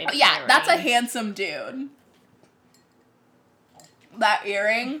hair and earrings. That's a handsome dude. That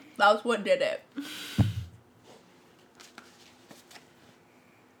earring, that's what did it.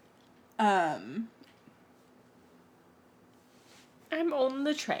 I'm on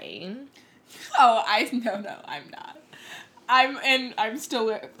the train. Oh, no, I'm not. I'm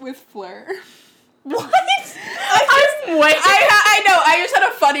still with Fleur. What? I know, I just had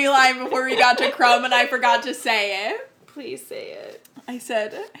a funny line before we got to Crumb and I forgot to say it. Please say it. I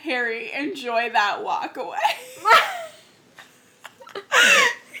said, Harry, enjoy that walk away. I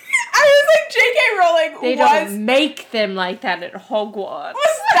was like, J.K. Rowling They don't make them like that at Hogwarts.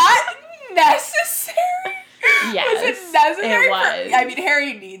 Was that necessary? Yes. Was it necessary? It was. I mean,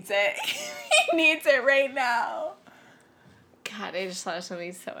 Harry needs it. He needs it right now. God, I just thought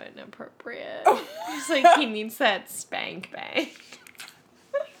something so inappropriate. It's like he needs that spank bang.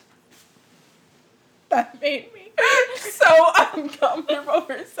 That made me so uncomfortable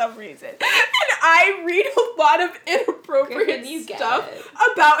for some reason. And I read a lot of inappropriate stuff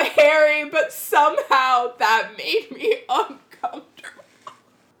about Harry, but somehow that made me uncomfortable.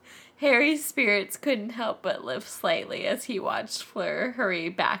 Harry's spirits couldn't help but lift slightly as he watched Fleur hurry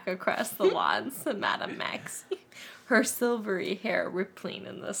back across the lawns to Madame Maxie, her silvery hair rippling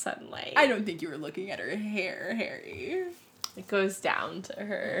in the sunlight. I don't think you were looking at her hair, Harry. It goes down to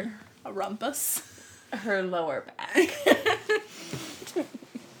her... A rumpus. Her lower back.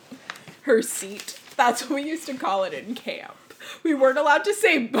 Her seat. That's what we used to call it in camp. We weren't allowed to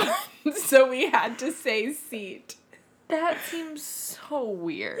say buns, so we had to say seat. That seems so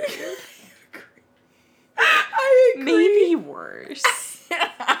weird. I agree. Maybe worse.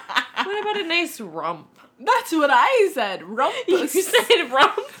 What about a nice rump? That's what I said. Rumpus. You said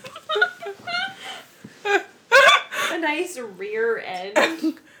rump. A nice rear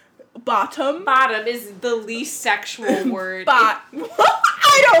end. Bottom. Bottom is the least sexual word. I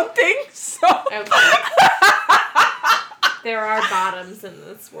don't think so. Okay. There are bottoms in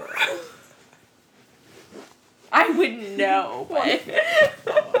this world. I wouldn't know, but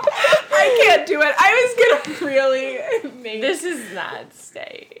I can't do it. I was gonna really make this is not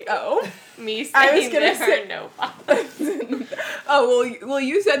staying. Oh, me saying there are no bottoms. Well,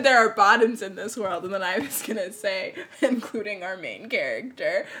 you said there are bottoms in this world, and then I was gonna say, including our main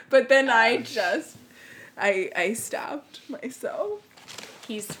character, but then I stopped myself.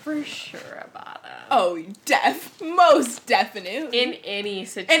 He's for sure a bottom. Oh, most definitely. In any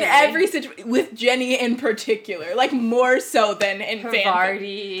situation. In every situation, with Jenny in particular, like more so than in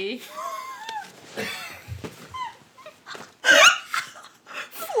Havarti.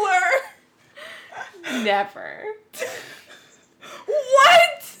 Fleur. Never.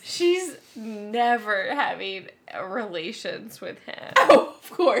 What? She's never having relations with him. Oh,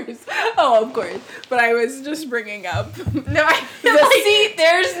 of course. But I was just bringing up. No, I feel like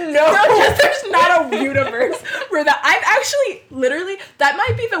there's not a universe where that. I've actually, literally, that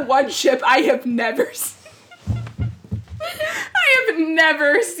might be the one ship I have never seen. I have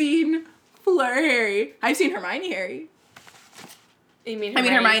never seen Fleur Harry. I've seen Hermione Harry. You mean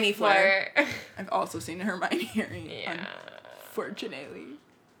Hermione Fleur. I've also seen Hermione Harry. Yeah. Unfortunately.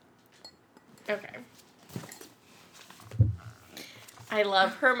 Okay. I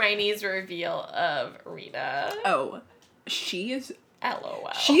love Hermione's reveal of Rita. Oh, she is...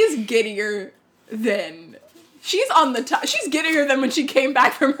 LOL. She is giddier than... She's on the top. She's giddier than when she came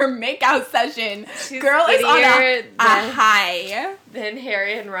back from her makeout session. Girl is on a high. Then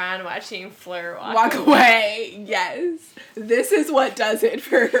Harry and Ron watching Fleur walk away. Yes. This is what does it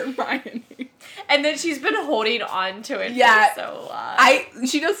for Hermione. And then she's been holding on to it for so long.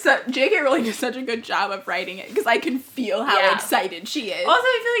 J.K. Rowling does such a good job of writing it because I can feel how excited she is. Also,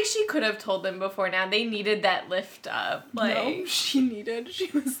 I feel like she could have told them before now. They needed that lift up. No, she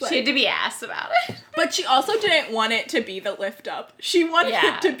was like... She had to be asked about it. But she also didn't want it to be the lift up. She wanted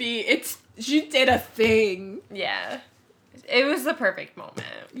it to be... She did a thing. Yeah. It was the perfect moment.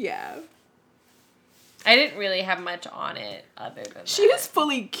 Yeah. I didn't really have much on it other than She was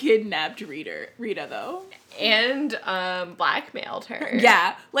fully kidnapped Rita though. And blackmailed her.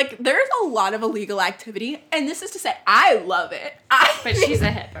 Yeah. Like, there's a lot of illegal activity, and this is to say, I love it. But she's a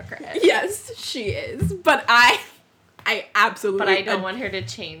hypocrite. Yes, she is. But I absolutely... But I don't want her to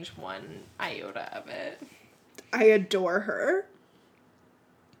change one iota of it. I adore her.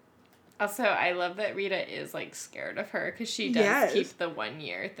 Also, I love that Rita is, like, scared of her, because she does keep the 1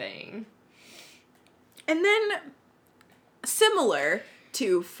 year thing. And then, similar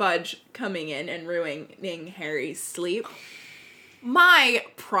to Fudge coming in and ruining Harry's sleep, my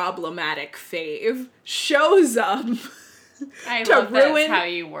problematic fave shows up to ruin how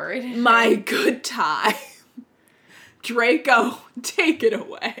you word it. My good time. Draco, take it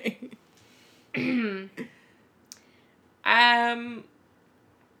away.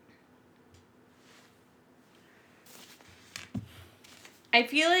 I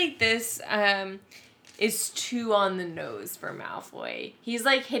feel like this is too on the nose for Malfoy. He's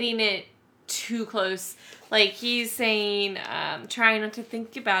like hitting it too close. Like he's saying, trying not to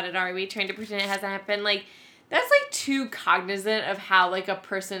think about it, are we? Trying to pretend it hasn't happened. Like that's like too cognizant of how like a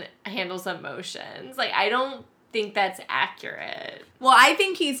person handles emotions. Like I don't think that's accurate. Well, I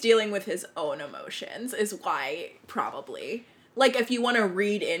think he's dealing with his own emotions is why probably. Like, if you want to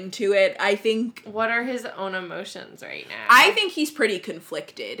read into it, I think... What are his own emotions right now? I think he's pretty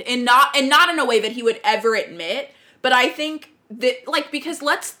conflicted. And not in a way that he would ever admit. But I think that, like, because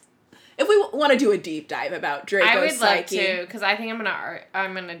if we want to do a deep dive about Draco's psyche... I would love to, because I think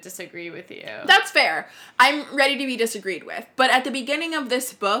I'm gonna disagree with you. That's fair. I'm ready to be disagreed with. But at the beginning of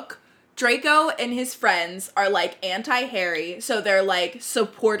this book, Draco and his friends are, like, anti-Harry. So they're, like,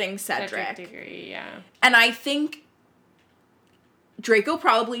 supporting Cedric. Degree, yeah. And I think... Draco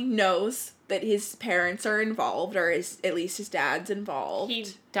probably knows that his parents are involved, or at least his dad's involved. He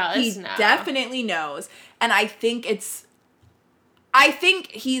does know. He definitely knows. And I think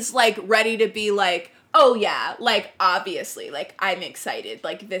he's, like, ready to be like, oh, yeah, like, obviously, like, I'm excited.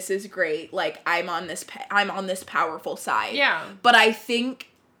 Like, this is great. Like, I'm on this powerful side. Yeah. But I think,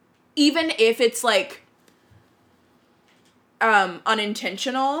 even if it's, like,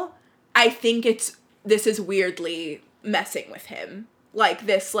 unintentional, I think this is weirdly messing with him. Like,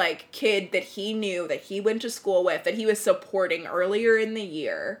 this, like, kid that he knew, that he went to school with, that he was supporting earlier in the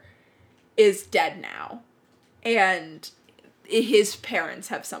year, is dead now. And his parents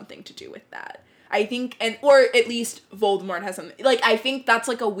have something to do with that. I think, or at least Voldemort has something. Like, I think that's,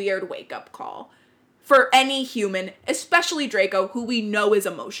 like, a weird wake-up call for any human, especially Draco, who we know is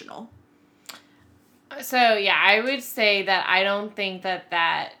emotional. So, yeah, I would say that I don't think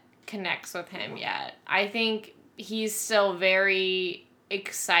that connects with him yet. I think he's still very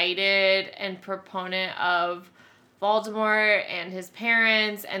excited and proponent of Voldemort and his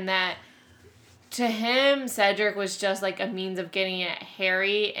parents, and that to him, Cedric was just like a means of getting at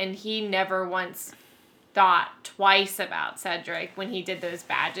Harry, and he never once thought twice about Cedric when he did those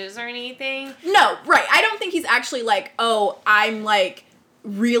badges or anything. No, right. I don't think he's actually like, oh, I'm like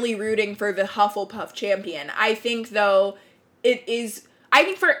really rooting for the Hufflepuff champion. I think, though, I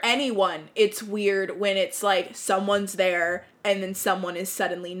think for anyone, it's weird when it's like someone's there and then someone is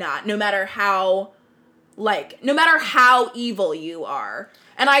suddenly not, no matter how evil you are.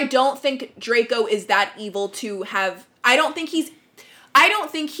 And I don't think Draco is that evil to have, I don't think he's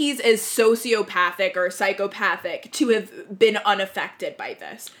as sociopathic or psychopathic to have been unaffected by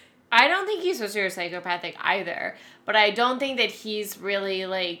this. I don't think he's psychopathic either, but I don't think that he's really,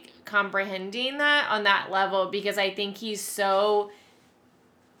 like, comprehending that on that level, because I think he's so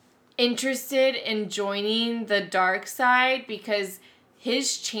interested in joining the dark side, because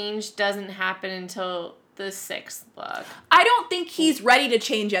his change doesn't happen until the 6th book. I don't think he's ready to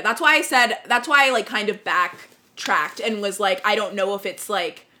change yet. That's why I like kind of backtracked and was like, I don't know if it's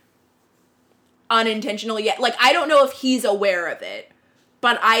like unintentional yet. Like, I don't know if he's aware of it.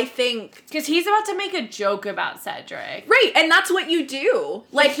 But I think... Because he's about to make a joke about Cedric. Right, and that's what you do.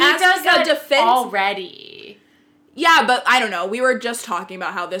 Like, he does that defense already. Yeah, but I don't know. We were just talking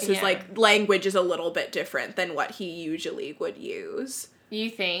about how this is, like, language is a little bit different than what he usually would use. You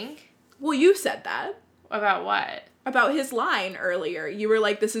think? Well, you said that. About what? About his line earlier. You were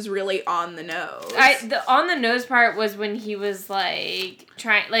like, this is really on the nose. The on the nose part was when he was, like,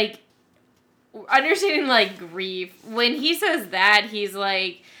 trying, like, understanding, like, grief. When he says that, he's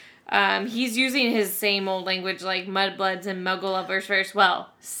like, he's using his same old language, like, mudbloods and muggle lovers first.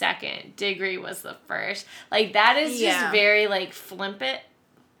 Well, second. Diggory was the first. Like, that is just very, like, flippant,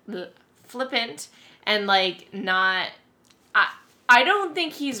 and, like, not... I don't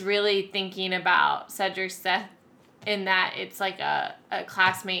think he's really thinking about Cedric's death in that it's, like, a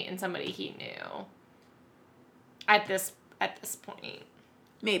classmate and somebody he knew. At this point.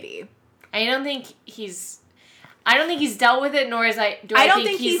 Maybe. I don't think he's dealt with it, nor is I don't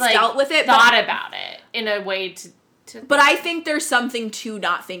think he's like, dealt with it, thought about it in a way to But I think there's something to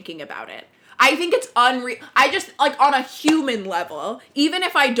not thinking about it. I think it's unreal. I just, like, on a human level, even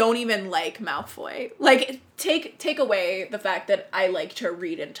if I don't even like Malfoy, like, take away the fact that I like to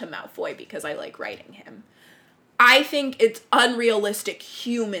read into Malfoy because I like writing him. I think it's unrealistic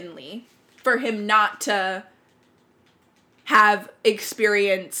humanly for him not to have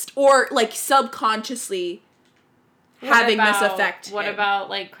experienced or, like, subconsciously having this affect him. What about,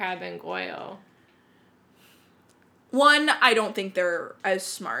 like, Crabbe and Goyle? One, I don't think they're as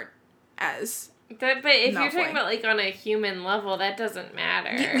smart as But if Malfoy. You're talking about, like, on a human level, that doesn't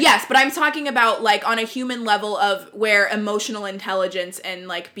matter. Yes, but I'm talking about, like, on a human level of where emotional intelligence and,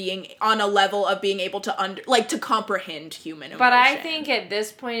 like, being on a level of being able to to comprehend human emotion. But I think at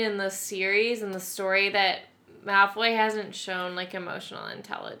this point in the series and the story that Malfoy hasn't shown, like, emotional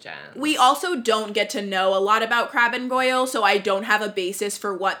intelligence. We also don't get to know a lot about Crabbe and Goyle, so I don't have a basis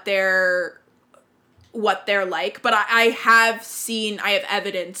for what they're like, but I have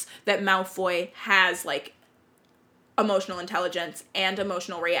evidence that Malfoy has, like, emotional intelligence and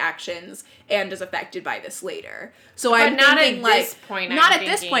emotional reactions and is affected by this later. So I'm thinking, like, not at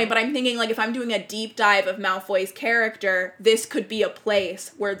this point, but I'm thinking, like, if I'm doing a deep dive of Malfoy's character, this could be a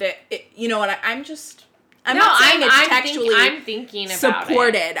place where you know what, I'm not saying it's textually I'm thinking about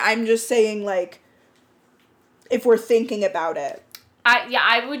supported. I'm just saying, like, if we're thinking about it. I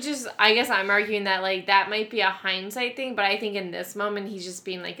guess I'm arguing that, like, that might be a hindsight thing, but I think in this moment he's just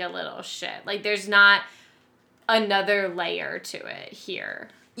being, like, a little shit. Like, there's not another layer to it here.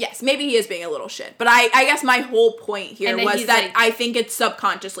 Yes, maybe he is being a little shit, but I guess my whole point here was that, like, I think it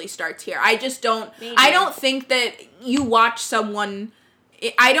subconsciously starts here. I just don't, maybe. I don't think that you watch someone,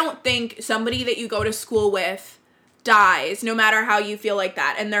 I don't think somebody that you go to school with dies, no matter how you feel like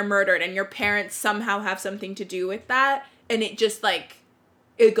that, and they're murdered, and your parents somehow have something to do with that, and it just, like,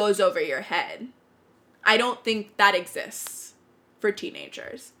 it goes over your head. I don't think that exists for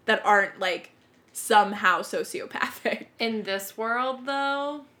teenagers that aren't, like, somehow sociopathic. In this world,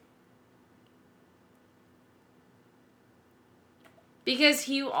 though? Because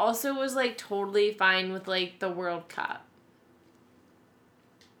he also was, like, totally fine with, like, the World Cup.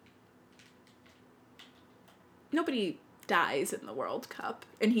 Nobody dies in the World Cup,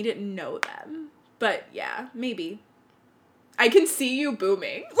 and he didn't know them. But yeah, maybe. I can see you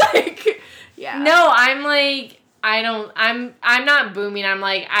booming. Like, yeah. No, I'm like, I'm not booming. I'm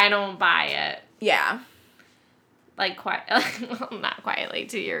like, I don't buy it. Yeah. Like, well, not quietly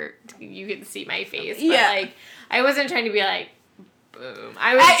you can see my face. But like, I wasn't trying to be like, boom.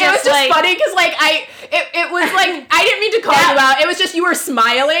 It was just funny because like it was like I didn't mean to call you out. It was just you were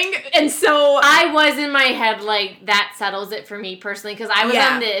smiling, and so I was in my head like that settles it for me personally because I was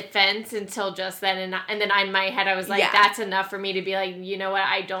on the fence until just then, and then in my head I was like that's enough for me to be like, you know what,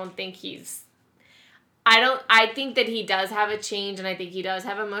 I think that he does have a change, and I think he does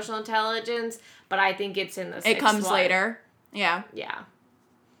have emotional intelligence, but I think it's in the 6th one. It comes later. Yeah. Yeah.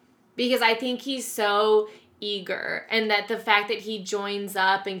 Because I think he's so eager, and that the fact that he joins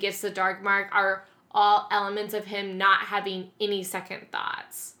up and gets the Dark Mark are all elements of him not having any second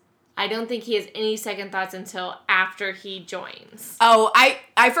thoughts. I don't think he has any second thoughts until after he joins. Oh,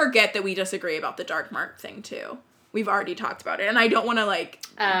 I forget that we disagree about the Dark Mark thing too. We've already talked about it, and I don't want to like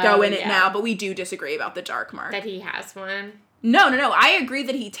go in it now, but we do disagree about the Dark Mark. That he has one? No. I agree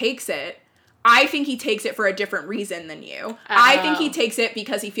that he takes it. I think he takes it for a different reason than you. I think he takes it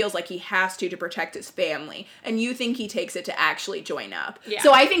because he feels like he has to protect his family. And you think he takes it to actually join up. Yeah.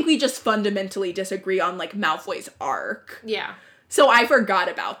 So I think we just fundamentally disagree on, like, Malfoy's arc. Yeah. So I forgot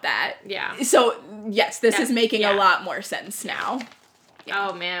about that. Yeah. So, yes, this is making a lot more sense now. Yeah.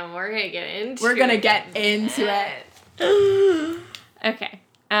 Oh, man, we're going to get into it. We're going to get into it. Okay.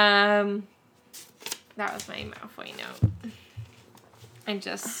 That was my Malfoy note.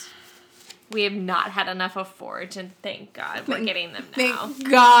 We have not had enough of Forge, and thank God we're getting them now. Thank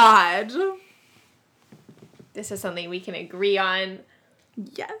God. This is something we can agree on.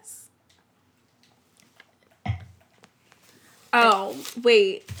 Yes. Oh,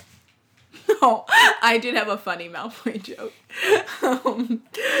 wait. No, I did have a funny Malfoy joke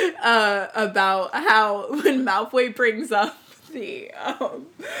about how when Malfoy brings up the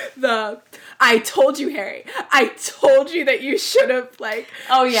I told you, Harry. I told you that you should have, like,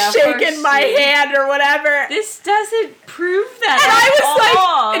 shaken my hand or whatever. This doesn't prove that. And I was like,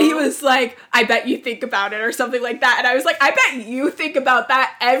 and he was like, I bet you think about it or something like that. And I was like, I bet you think about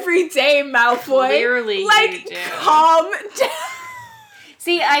that every day, Malfoy. Clearly, like, you do. Calm down.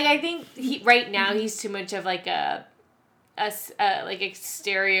 See, I think right now he's too much of like a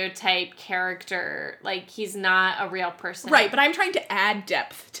stereotype character. Like, he's not a real person. Right, but I'm trying to add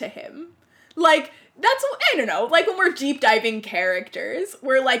depth to him. Like, that's, I don't know, like when we're deep diving characters,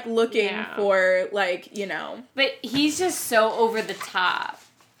 we're like looking for, like, you know. But he's just so over the top.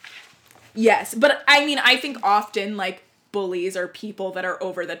 Yes, but I mean, I think often, like, bullies or people that are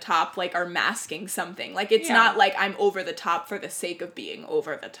over the top, like, are masking something. Like, it's not like I'm over the top for the sake of being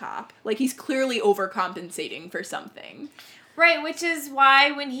over the top. Like, he's clearly overcompensating for something. Right, which is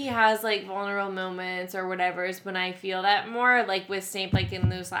why when he has, like, vulnerable moments or whatever is when I feel that more. Like, with Snape, like, in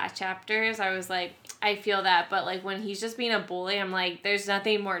those last chapters, I was like, I feel that. But, like, when he's just being a bully, I'm like, there's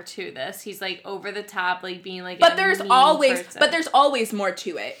nothing more to this. He's, like, over the top, like, being, like, but there's always more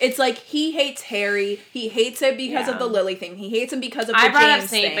to it. It's like, he hates Harry. He hates it because of the Lily thing. He hates him because of the James thing. I brought up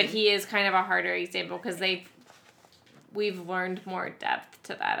Snape, but he is kind of a harder example because we've learned more depth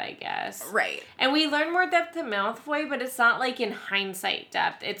to that, I guess. Right. And we learn more depth to Malfoy, but it's not like in hindsight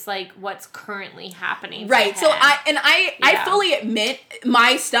depth. It's like what's currently happening. Right. So I fully admit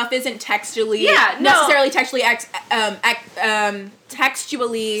my stuff isn't textually necessarily textually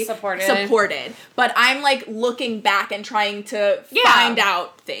supported. But I'm like looking back and trying to find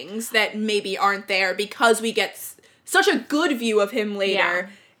out things that maybe aren't there because we get such a good view of him later. Yeah.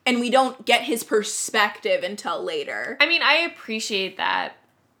 And we don't get his perspective until later. I mean, I appreciate that,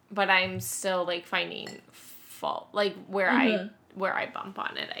 but I'm still, like, finding fault, like, where I bump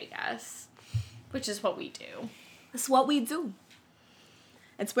on it, I guess. Which is what we do. It's what we do.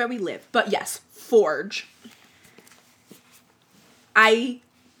 It's where we live. But yes, Forge. I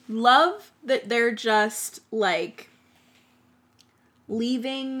love that they're just, like,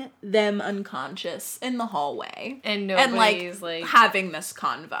 leaving them unconscious in the hallway. And nobody's, like, having this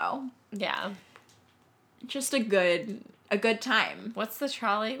convo. Yeah. Just a good time. What's the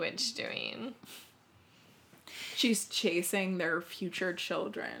trolley witch doing? She's chasing their future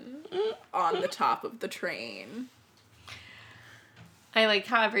children on the top of the train. I like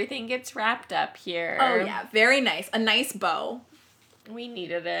how everything gets wrapped up here. Oh, yeah. Very nice. A nice bow. We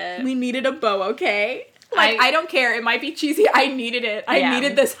needed it. We needed a bow, okay? Like, I don't care. It might be cheesy. I needed it. I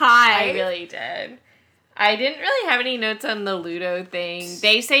needed this high. I really did. I didn't really have any notes on the Ludo thing.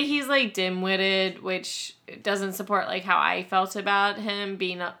 They say he's, like, dim-witted, which doesn't support, like, how I felt about him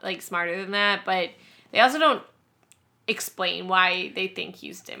being, like, smarter than that. But they also don't explain why they think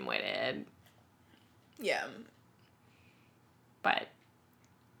he's dim-witted. Yeah. But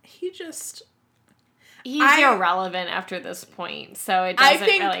he's irrelevant after this point, so it doesn't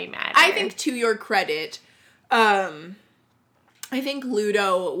really matter. I think, to your credit, I think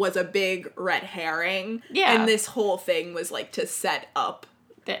Ludo was a big red herring. Yeah. And this whole thing was, like, to set up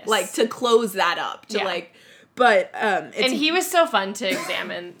this. Like, to close that up. To, like... But, and he was so fun to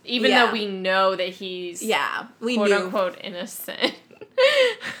examine, even though we know that he's... Yeah. We quote-unquote innocent.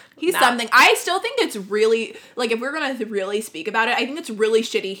 He's something. I still think it's really... Like, if we're going to really speak about it, I think it's really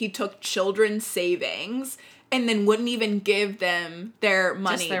shitty he took children's savings and then wouldn't even give them their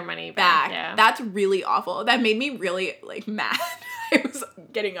money, just their money back. Yeah. That's really awful. That made me really, like, mad. I was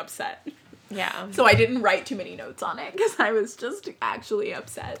getting upset. Yeah. So I didn't write too many notes on it because I was just actually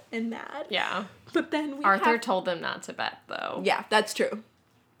upset and mad. Yeah. But then Arthur told them not to bet, though. Yeah, that's true.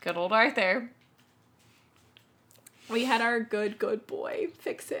 Good old Arthur. We had our good boy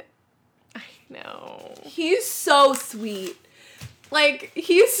fix it. I know. He's so sweet. Like,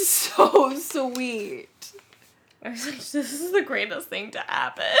 he's so sweet. I was like, this is the greatest thing to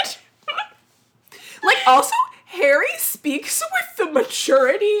happen. Like, also, Harry speaks with the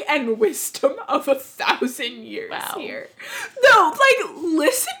maturity and wisdom of 1,000 years here. No, like,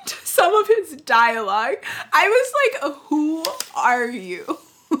 listen to some of his dialogue. I was like, who are you?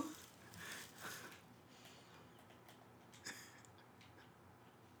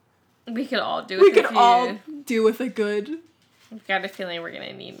 We could all do with a good... I've got a feeling we're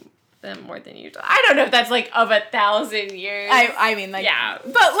gonna need them more than you do. I don't know if that's, like, of 1,000 years. I mean, like... Yeah.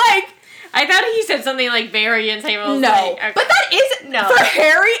 But, like... I thought he said something, like, very insightful. No. Like, okay. But that is... No. For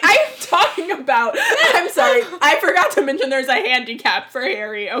Harry, I'm talking about... I'm sorry. I forgot to mention there's a handicap for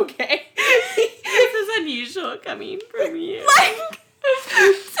Harry, okay? This is unusual coming from you. Like...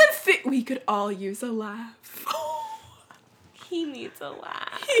 we could all use a laugh. He needs a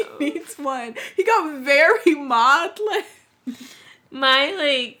laugh. He needs one. He got very maudlin. My,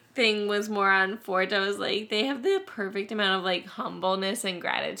 like, thing was more on Forge. I was like, they have the perfect amount of, like, humbleness and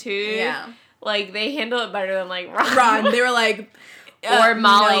gratitude. Yeah. Like, they handle it better than, like, Ron. They were like... or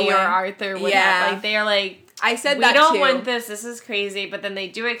Molly or Arthur would have. Like, they are like... I said that, we don't want this. This is crazy. But then they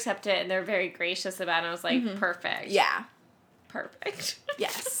do accept it, and they're very gracious about it. I was like, perfect. Yeah. Perfect.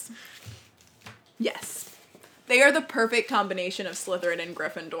 Yes. Yes. They are the perfect combination of Slytherin and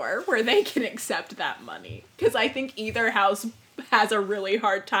Gryffindor, where they can accept that money. Because I think either house has a really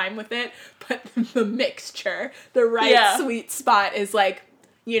hard time with it, but the mixture, the right sweet spot is like,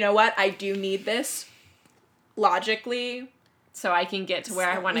 you know what? I do need this logically. So I can get to where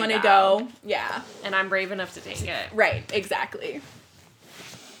I want to go. Yeah. And I'm brave enough to take it. Right, exactly.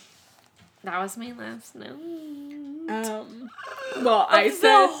 That was my last note. Well,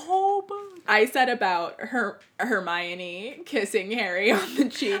 I said about Hermione kissing Harry on the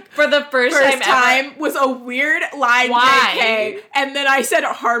cheek for the first time ever. Was a weird line. Why? JK, and then I said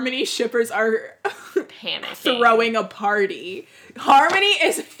Harmony shippers are panicking, throwing a party. Harmony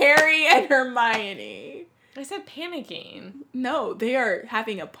is Harry and Hermione. I said panicking. No, they are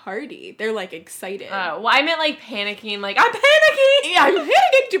having a party. They're, like, excited. Oh, well, I meant, like, panicking. Like, I'm panicking! Yeah, I'm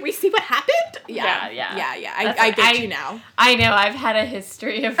panicking. Did we see what happened? Yeah. I get you now. I know. I've had a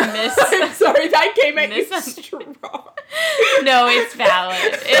history of I'm sorry, that came at you strong. No, it's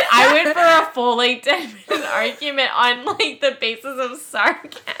valid. I went for a full, like, 10-minute argument on, like, the basis of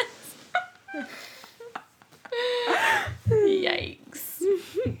sarcasm. Yikes.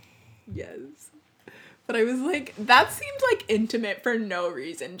 Yes. But I was like, that seemed like intimate for no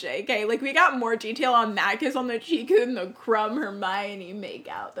reason, JK. Like, we got more detail on that kiss on the cheek than the Crumb Hermione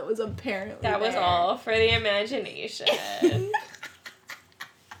makeout that was apparently That was all for the imagination.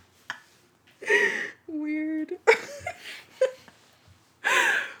 Weird.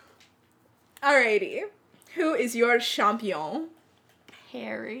 Alrighty. Who is your champion?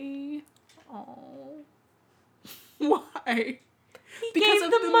 Harry. Oh. Why? Because of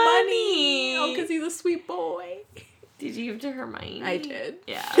the money. Oh, because he's a sweet boy. Did you give to Hermione? I did.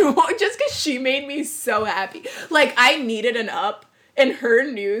 Yeah. Just because she made me so happy. Like, I needed an up, and her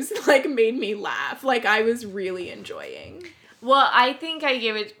news, like, made me laugh. Like, I was really enjoying. Well, I think I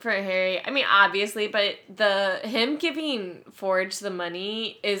gave it for Harry. I mean, obviously, but him giving Forge the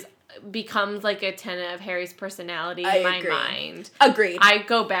money becomes like a tenet of Harry's personality in my mind. Agreed. I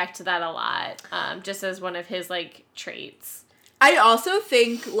go back to that a lot, just as one of his, like, traits. I also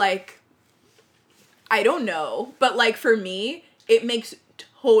think, like, I don't know, but, like, for me, it makes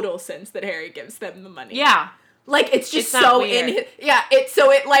total sense that Harry gives them the money. Yeah. Like, it's just so weird. In his... Yeah,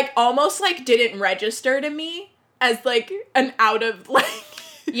 it, like, almost, like, didn't register to me as, like, an out of, like...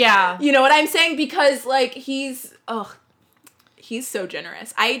 Yeah. You know what I'm saying? Because, like, he's... Ugh, he's so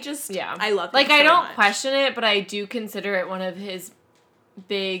generous. I love him like, so I don't much. question it, but I do consider it one of his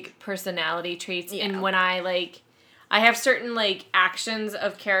big personality traits. Yeah. And when I have certain, like, actions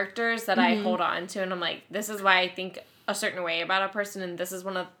of characters that I hold on to, and I'm like, this is why I think a certain way about a person, and this is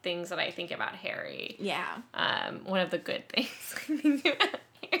one of the things that I think about Harry. Yeah. One of the good things I think about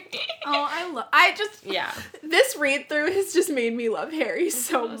Harry. This read-through has just made me love Harry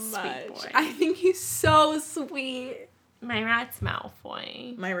so much. Sweet boy. I think he's so sweet. My rat's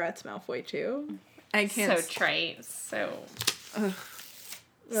Malfoy. My rat's Malfoy, too. I can't... So trite. So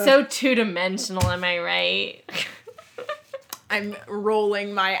two-dimensional, am I right? I'm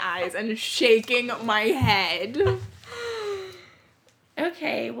rolling my eyes and shaking my head.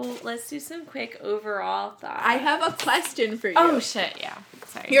 Okay, well, let's do some quick overall thoughts. I have a question for you. Oh, shit, yeah.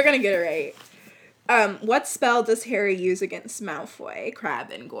 Sorry. You're gonna get it right. What spell does Harry use against Malfoy,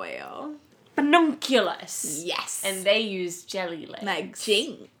 Crabbe, and Goyle? Pedunculus. Yes. And they use jelly legs. Like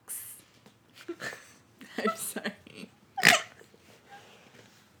Jinx. I'm sorry.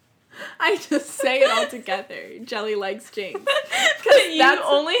 I just say it all together. Jelly likes Jinx. You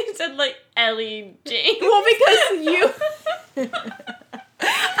only said, like, Ellie Jinx. Well, because you...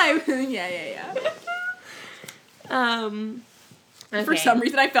 Yeah. Okay. For some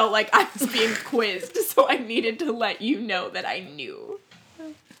reason, I felt like I was being quizzed, so I needed to let you know that I knew.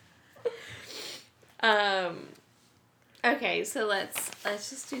 Okay, so let's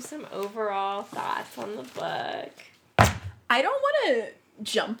just do some overall thoughts on the book. I don't want to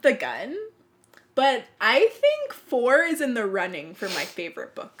jump the gun, but I think 4 is in the running for my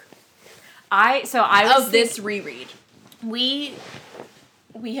favorite book. This reread. We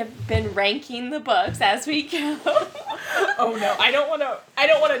have been ranking the books as we go. Oh no, I don't want to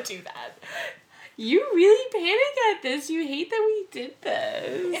do that. You really panic at this. You hate that we did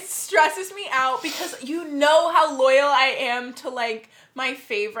this. It stresses me out because you know how loyal I am to, like, my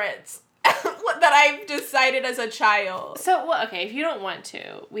favorites that I've decided as a child. So, well, okay, if you don't want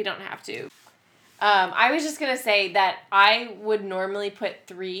to, we don't have to. I was just going to say that I would normally put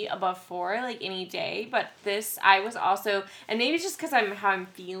 3 above 4, like, any day, but this, I was also, and maybe it's just because how I'm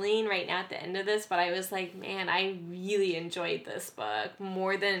feeling right now at the end of this, but I was like, man, I really enjoyed this book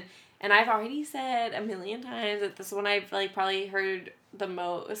more than, and I've already said a million times that this one I've, like, probably heard the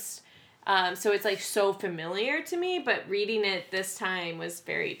most. So it's, like, so familiar to me, but reading it this time was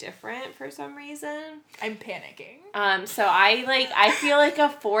very different for some reason. I'm panicking. So I feel like a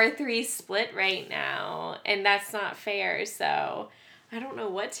 4-3 split right now, and that's not fair, so I don't know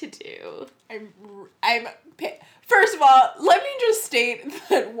what to do. First of all, let me just state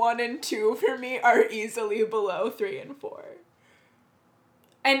that 1 and 2 for me are easily below 3 and 4.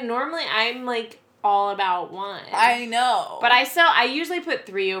 And normally I'm, like, all about 1. I know. But I usually put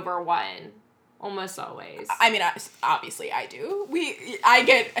 3 over 1. Almost always. I mean, obviously I do. I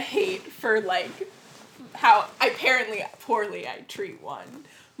get hate for, like, how poorly I treat 1.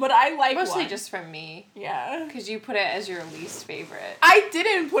 But I like mostly 1. just from me. Yeah. Because you put it as your least favorite. I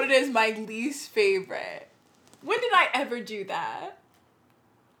didn't put it as my least favorite. When did I ever do that?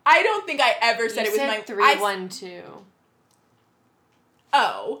 I don't think I ever said it was my... 3, 1, 2.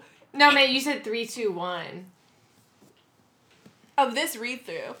 Oh. No, man, you said 3, 2, 1. Of this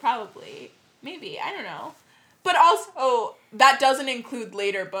read-through, probably. Maybe, I don't know. But also, that doesn't include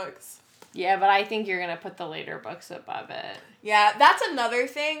later books. Yeah, but I think you're going to put the later books above it. Yeah, that's another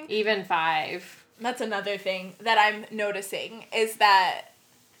thing. Even 5. That's another thing that I'm noticing, is that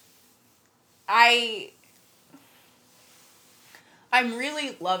I'm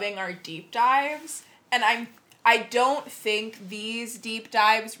really loving our deep dives, and I don't think these deep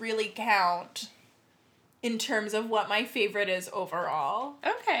dives really count in terms of what my favorite is overall.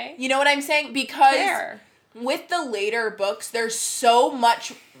 Okay. You know what I'm saying? Because with the later books, there's so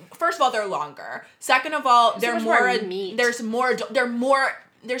much... First of all, they're longer. Second of all, there's more meat. There's more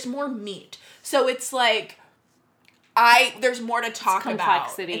meat. So it's like there's more to talk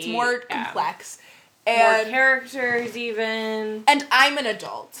about. It's more complex. And more characters even. And I'm an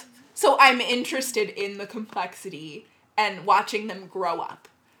adult. So I'm interested in the complexity and watching them grow up.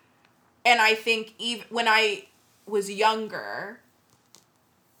 And I think even when I was younger,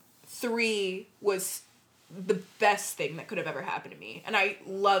 3 was the best thing that could have ever happened to me. And I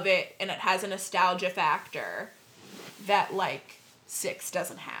love it, and it has a nostalgia factor that, like, 6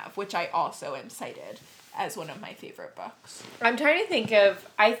 doesn't have, which I also am cited as one of my favorite books. I'm trying to think of...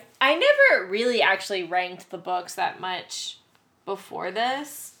 I never really actually ranked the books that much before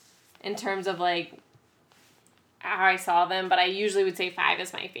this, in terms of, like, how I saw them, but I usually would say 5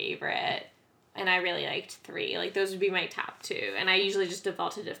 is my favorite. and I really liked 3. Like, those would be my top 2. And I usually just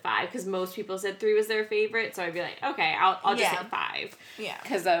defaulted to 5 because most people said 3 was their favorite. So I'd be like, okay, I'll just say 5. Yeah.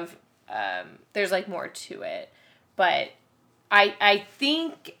 Because of, there's, like, more to it. But I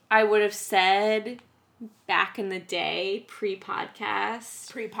think I would have said back in the day, pre-podcast.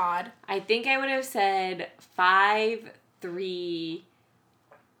 Pre-pod. I think I would have said 5, 3,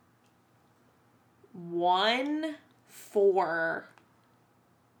 1, 4,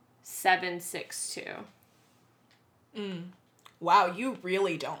 7, 6, 2. Wow, you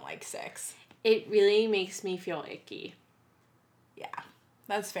really don't like 6. It really makes me feel icky. Yeah,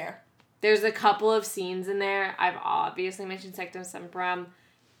 that's fair. There's a couple of scenes in there. I've obviously mentioned Sectum Semprum.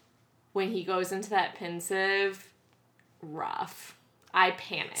 When he goes into that pensive, rough. I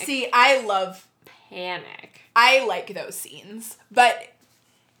panic. See, I love... Panic. I like those scenes, but...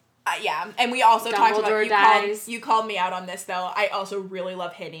 yeah, and we also talked about... You called me out on this, though. I also really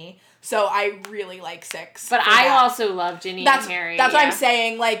love Hinny, so I really like 6. But I also love Ginny and Harry. That's what I'm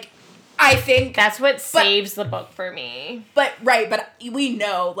saying, like... I think... That's what saves the book for me. But we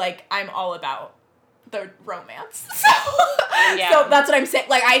know, like, I'm all about the romance. So that's what I'm saying.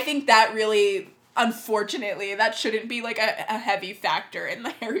 Like, I think that really, unfortunately, that shouldn't be, like, a heavy factor in the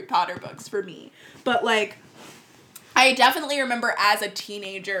Harry Potter books for me. But, like, I definitely remember as a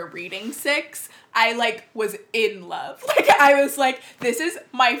teenager reading 6, I, like, was in love. Like, I was like, this is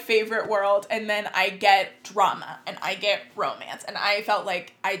my favorite world, and then I get drama, and I get romance, and I felt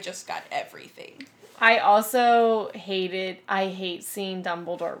like I just got everything. I also hate seeing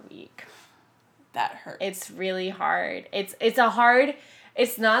Dumbledore weak. That hurts. It's really hard. It's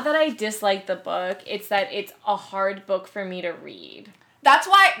not that I dislike the book, it's that it's a hard book for me to read. That's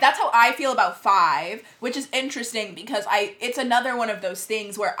how I feel about 5, which is interesting because it's another one of those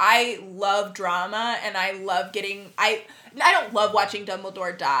things where I love drama and I love I don't love watching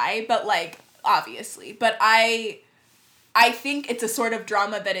Dumbledore die, but like, obviously, but I think it's a sort of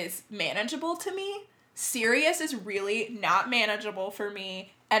drama that is manageable to me. Sirius is really not manageable for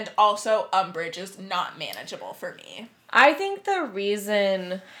me, and also Umbridge is not manageable for me. I think the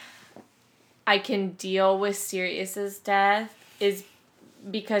reason I can deal with Sirius's death is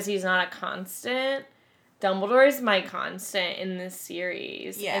because he's not a constant. Dumbledore is my constant in this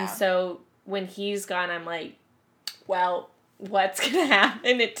series. Yeah. And so when he's gone, I'm like, well, what's going to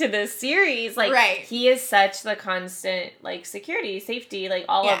happen to this series? Like, he is such the constant, like, security, safety, like,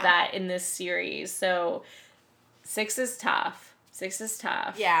 all of that in this series. So 6 is tough. 6 is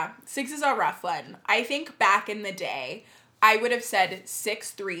tough. Yeah, 6 is a rough one. I think back in the day, I would have said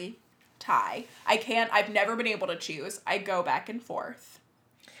 6-3 tie. I've never been able to choose. I go back and forth.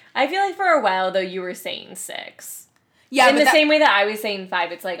 I feel like for a while, though, you were saying 6. Yeah, in the same way that I was saying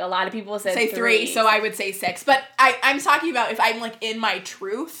 5. It's like a lot of people said say 3, so I would say 6. But I'm talking about if I'm, like, in my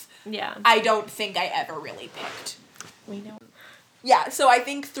truth. Yeah. I don't think I ever really picked. We know. Yeah, so I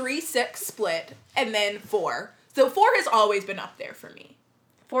think 3-6 split, and then 4. So 4 has always been up there for me.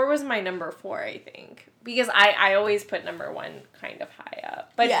 4 was my number 4, I think. Because I always put number 1 kind of high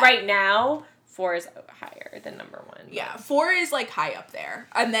up. But right now, 4 is higher than number 1. Yeah, 4 is, like, high up there.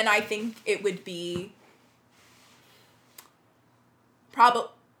 And then I think it would be... probably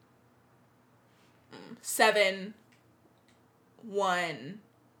 7, 1,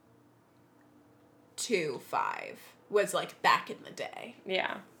 2, 5 was, like, back in the day.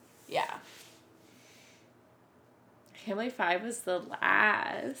 Yeah. Yeah. I can't believe 5 was the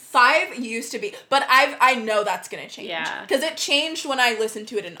last. 5 used to be, but I know that's gonna change. Yeah. Because it changed when I listened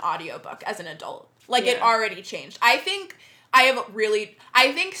to it in audiobook as an adult. Like, it already changed. I think I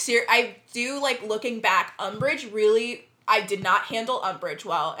do, like, looking back, Umbridge really... I did not handle Umbridge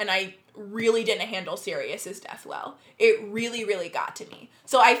well, and I really didn't handle Sirius's death well. It really, really got to me.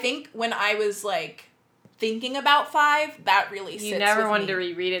 So I think when I was, like, thinking about 5, that really sits with me. You never wanted to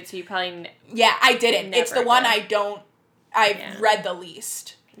reread it, so you probably... Yeah, I didn't. It's the one I've read the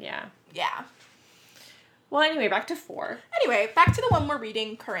least. Yeah. Yeah. Well, anyway, back to 4. Anyway, back to the one we're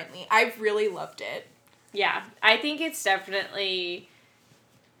reading currently. I've really loved it. Yeah, I think it's definitely...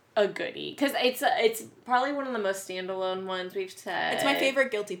 a goodie, because it's probably one of the most standalone ones we've said. It's my favorite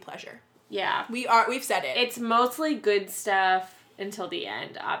guilty pleasure. Yeah, we've said it. It's mostly good stuff until the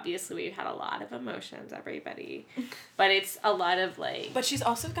end. Obviously, we've had a lot of emotions, everybody, but it's a lot of, like. But she's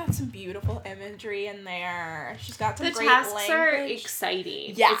also got some beautiful imagery in there. She's got some great language. The tasks are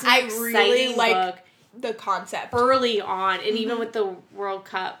exciting. Yeah, it's an really like the concept early on, and even with the World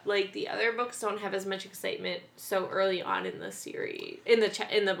Cup, like, the other books don't have as much excitement so early on in the series, in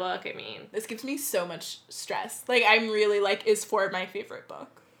the book. I mean, this gives me so much stress. Like, I'm really like, is 4 my favorite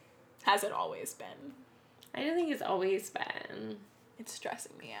book? Has it always been? I don't think it's always been. It's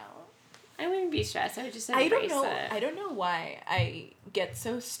stressing me out. I wouldn't be stressed. I would just embrace it. I don't know why I get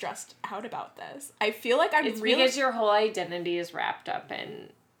so stressed out about this. I feel like I'm It's because your whole identity is wrapped up in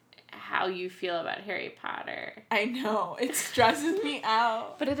how you feel about Harry Potter. I know. It stresses me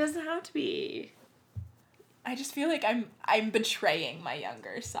out. But it doesn't have to be. I just feel like I'm betraying my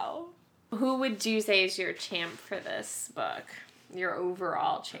younger self. Who would you say is your champ for this book? Your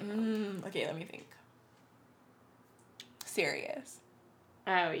overall champ? Okay, let me think. Sirius.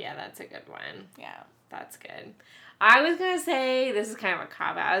 Oh, yeah, that's a good one. Yeah. That's good. I was going to say, this is kind of a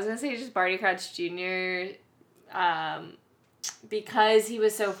cop-out, I was going to say just Barty Crouch Jr., because he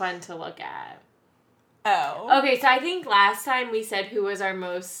was so fun to look at. Oh. Okay, so I think last time we said who was our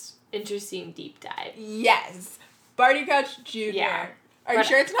most interesting deep dive. Yes. Barty Crouch Jr. Yeah. Are you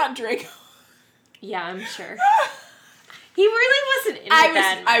sure it's not Draco? Yeah, I'm sure. He really wasn't in it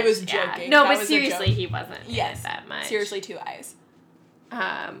that much. I was joking. Yeah. No, but seriously, he wasn't in it that much. Seriously, 2 eyes.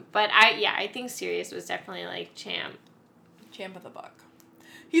 But I think Sirius was definitely like champ of the book.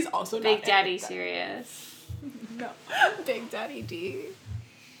 He's also not Big Daddy Sirius. No. Big Daddy D.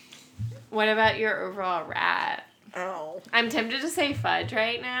 What about your overall rat? Oh. I'm tempted to say Fudge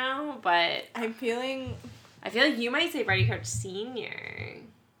right now, but I feel like you might say Barty Crouch Sr.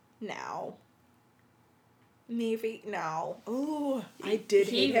 No. Maybe no. Ooh, I did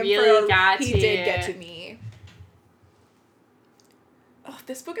hate him. He did get to me. Oh,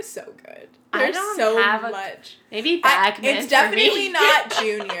 this book is so good. There's so much. Maybe Bagman. It's definitely not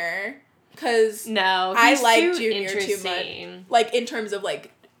Junior, because no, I like Junior too much. Like in terms of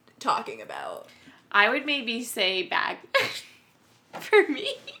like talking about. I would maybe say Bagman for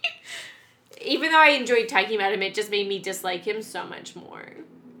me. Even though I enjoyed talking about him, it just made me dislike him so much more.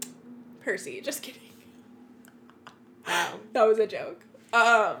 Percy, just kidding. Wow. That was a joke.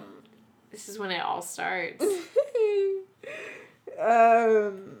 This is when it all starts.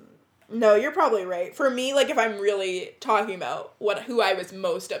 No, you're probably right. For me, like if I'm really talking about who I was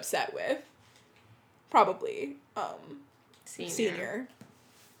most upset with, probably Senior.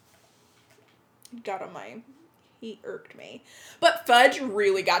 Got on my... He irked me. But Fudge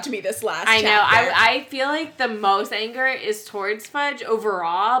really got to me this last chapter. I feel like the most anger is towards Fudge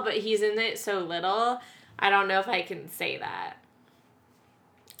overall, but he's in it so little. I don't know if I can say that.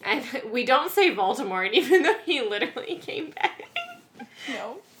 And we don't say Voldemort, even though he literally came back.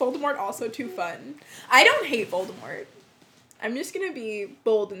 No. Voldemort also too fun. I don't hate Voldemort. I'm just gonna be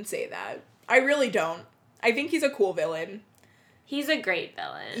bold and say that. I really don't. I think he's a cool villain. He's a great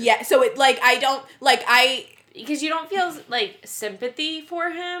villain. Yeah, so it, like, I don't, like, because you don't feel, like, sympathy for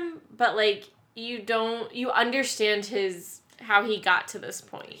him, but, like, you understand how he got to this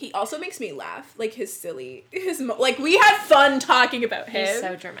point. He also makes me laugh. Like, like, we had fun talking about him. He's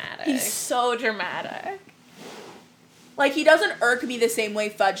so dramatic. He's so dramatic. Like, he doesn't irk me the same way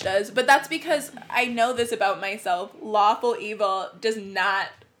Fudge does, but that's because I know this about myself. Lawful evil does not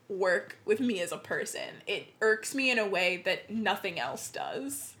work with me as a person. It irks me in a way that nothing else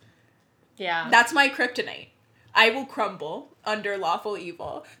does. Yeah. That's my kryptonite. I will crumble under lawful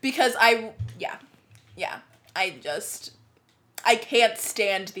evil because I can't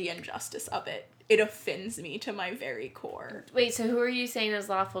stand the injustice of it. It offends me to my very core. Wait, so who are you saying is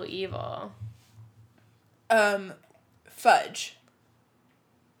lawful evil? Fudge.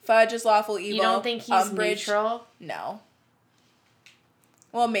 Fudge is lawful evil. You don't think he's neutral? No.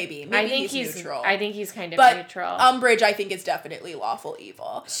 Well, maybe. Maybe he's neutral. I think he's kind of neutral. Umbridge, I think, is definitely lawful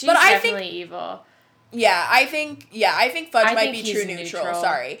evil. She's definitely evil. Yeah, I think Fudge might be true neutral.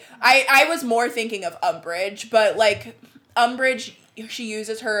 Sorry. I was more thinking of Umbridge, but, like, Umbridge, she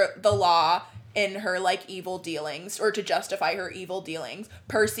uses the law in her, like, evil dealings, or to justify her evil dealings.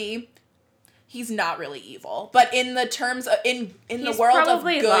 Percy, he's not really evil, but in the terms of, in the world of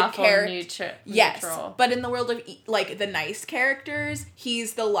good characters, yes, but in the world of, like, the nice characters,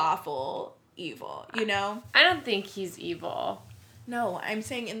 he's the lawful evil, you know? I don't think he's evil. No, I'm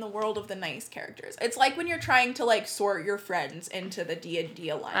saying in the world of the nice characters. It's like when you're trying to, like, sort your friends into the D&D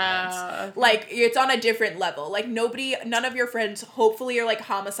alliance. Okay. Like, it's on a different level. Like, none of your friends, hopefully, are, like,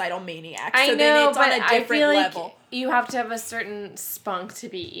 homicidal maniacs. I so know, then it's but on a different I feel level. Like you have to have a certain spunk to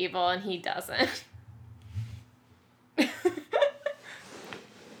be evil, and he doesn't.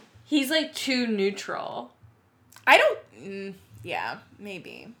 He's, like, too neutral. Yeah,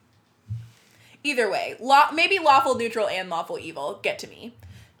 maybe. Either way, maybe lawful neutral and lawful evil get to me.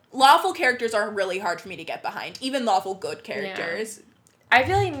 Lawful characters are really hard for me to get behind, even lawful good characters. Yeah. I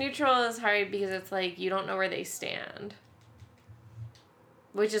feel like neutral is hard because it's like you don't know where they stand.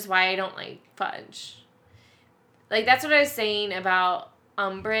 Which is why I don't like Fudge. Like, that's what I was saying about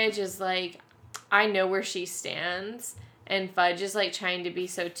Umbridge is, like, I know where she stands, And Fudge is, like, trying to be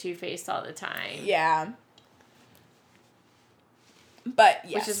so two-faced all the time. Yeah. But,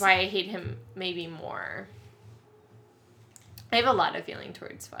 yes. Which is why I hate him maybe more. I have a lot of feeling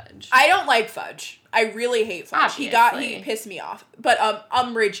towards Fudge. I don't like Fudge. I really hate Fudge. Obviously. He pissed me off. But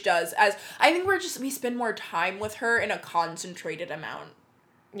Umbridge does, as I think we spend more time with her in a concentrated amount.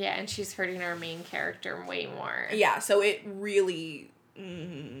 Yeah, and she's hurting our main character way more. Yeah, so it really...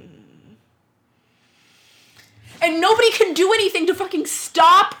 And nobody can do anything to fucking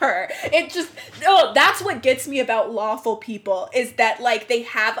stop her. It just... Oh, that's what gets me about lawful people, is that, like, they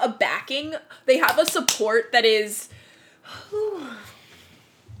have a backing, they have a support that is...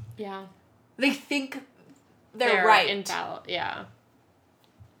 Yeah. They think they're right. Yeah.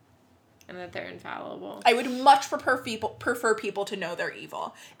 And that they're infallible. I would much prefer people to know they're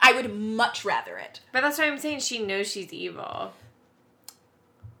evil. I would much rather it. But that's why I'm saying she knows she's evil.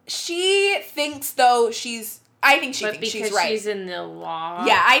 She thinks, though, I think she thinks she's right. Because she's in the law.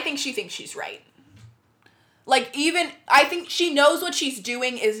 Yeah, I think she thinks she's right. Like, I think she knows what she's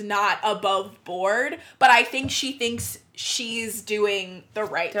doing is not above board, but I think she thinks she's doing the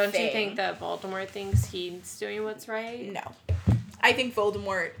right thing. Don't you think that Voldemort thinks he's doing what's right? No. I think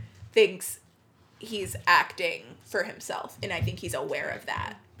Voldemort thinks he's acting for himself, and I think he's aware of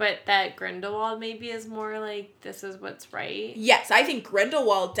that. But that Grindelwald maybe is more like, this is what's right? Yes, I think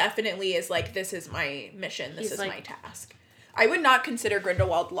Grindelwald definitely is like, this is my mission, this is like, my task. I would not consider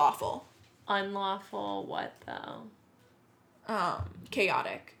Grindelwald lawful. Unlawful what, though?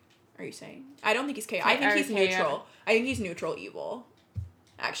 Chaotic, are you saying? I don't think he's chaotic. I think he's neutral. I think he's neutral evil,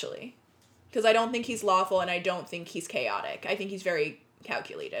 actually. Because I don't think he's lawful, and I don't think he's chaotic. I think he's very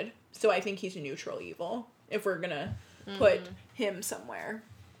calculated. So I think he's neutral evil, if we're gonna put him somewhere.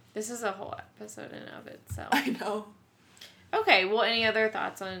 This is a whole episode in of itself. I know. Okay, well, any other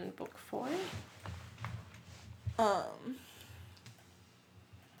thoughts on book 4?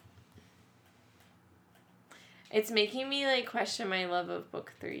 It's making me, like, question my love of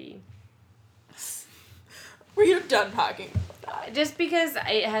book 3. We're done talking about that. Just because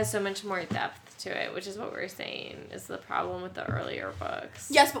it has so much more depth to it, which is what we're saying is the problem with the earlier books.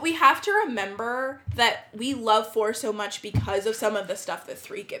 Yes, but we have to remember that we love 4 so much because of some of the stuff that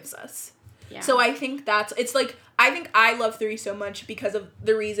 3 gives us. Yeah. So I think I think I love 3 so much because of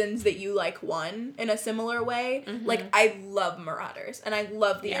the reasons that you like 1 in a similar way. Mm-hmm. Like, I love Marauders, and I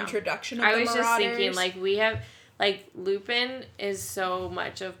love the introduction of the Marauders. I was just thinking, like, we have... Like, Lupin is so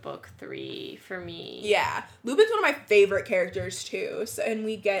much of book 3 for me. Yeah. Lupin's one of my favorite characters, too. So, and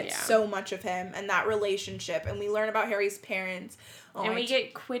we get so much of him and that relationship. And we learn about Harry's parents. Oh, and we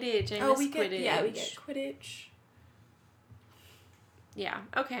get Quidditch. We get Quidditch. Yeah.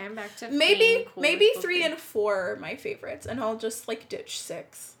 Okay, I'm back to maybe 3 and 4 are my favorites. And I'll just, like, ditch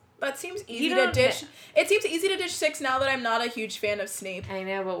 6. That seems easy to ditch. It seems easy to ditch 6 now that I'm not a huge fan of Snape. I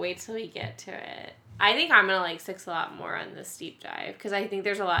know, but wait till we get to it. I think I'm going to like 6 a lot more on this deep dive because I think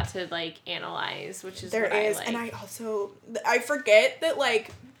there's a lot to like analyze, which is what I like. And I forget that like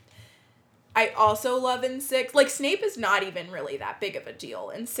I also love in 6. Like Snape is not even really that big of a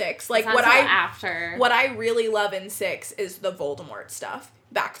deal in 6. Like what I really love in 6 is the Voldemort stuff.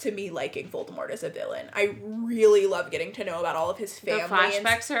 Back to me liking Voldemort as a villain. I really love getting to know about all of his family. The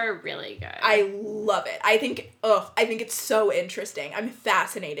flashbacks are really good. I love it. I think it's so interesting. I'm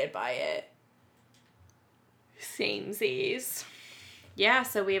fascinated by it. Samesies. Yeah,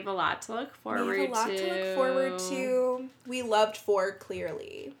 so we have a lot to look forward to. We loved 4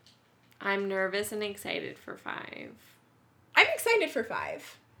 clearly. I'm nervous and excited for 5. I'm excited for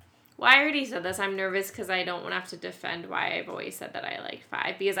 5. Well, I already said this. I'm nervous because I don't want to have to defend why I've always said that I like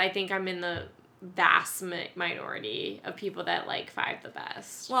 5. Because I think I'm in the vast minority of people that like 5 the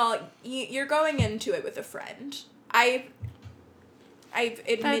best. Well, you're going into it with a friend. I've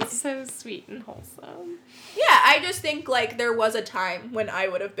admitted... That's so sweet and wholesome. Yeah, I just think, like, there was a time when I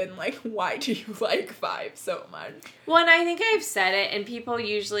would have been like, why do you like 5 so much? Well, and I think I've said it, and people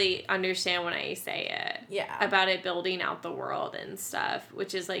usually understand when I say it. Yeah. About it building out the world and stuff,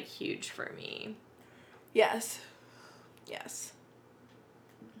 which is, like, huge for me. Yes. Yes.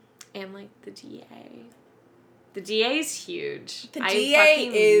 And, like, the DA. The DA is huge. The DA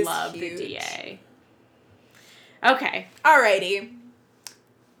is love huge. The DA. Okay. Alrighty.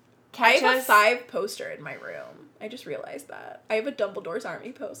 I have a 5 poster in my room. I just realized that. I have a Dumbledore's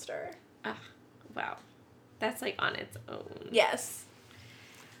Army poster. Wow. That's like on its own. Yes.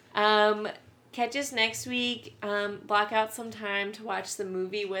 Catch us next week. Block out some time to watch the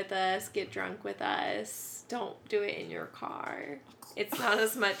movie with us. Get drunk with us. Don't do it in your car. It's not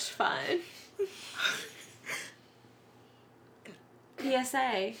as much fun.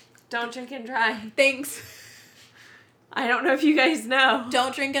 PSA. Don't drink and drive. Thanks. I don't know if you guys know.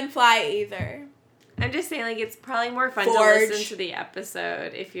 Don't drink and fly either. I'm just saying, like, it's probably more fun to listen to the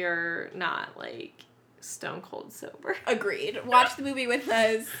episode if you're not, like, stone cold sober. Agreed. Watch the movie with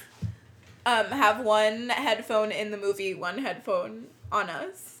us. Have one headphone in the movie, one headphone on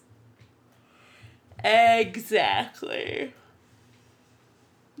us. Exactly.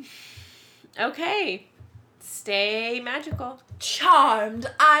 Okay. Stay magical. Charmed,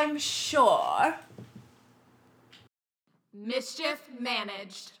 I'm sure. Mischief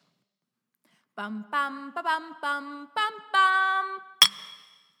managed. Bum bum ba bum bum bum bum.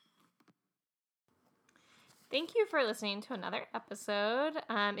 Thank you for listening to another episode.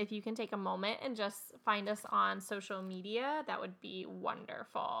 If you can take a moment and just find us on social media, that would be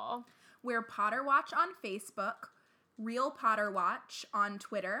wonderful. We're Potter Watch on Facebook, Real Potter Watch on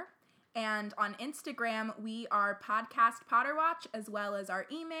Twitter, and on Instagram, we are Podcast Potter Watch, as well as our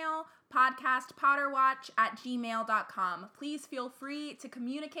email, podcastpotterwatch@gmail.com. Please feel free to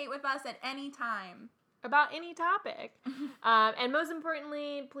communicate with us at any time. About any topic. And most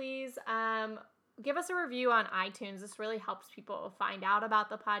importantly, please give us a review on iTunes. This really helps people find out about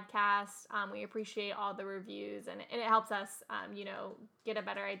the podcast. We appreciate all the reviews, and it helps us, get a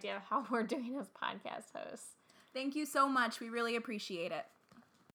better idea of how we're doing as podcast hosts. Thank you so much. We really appreciate it.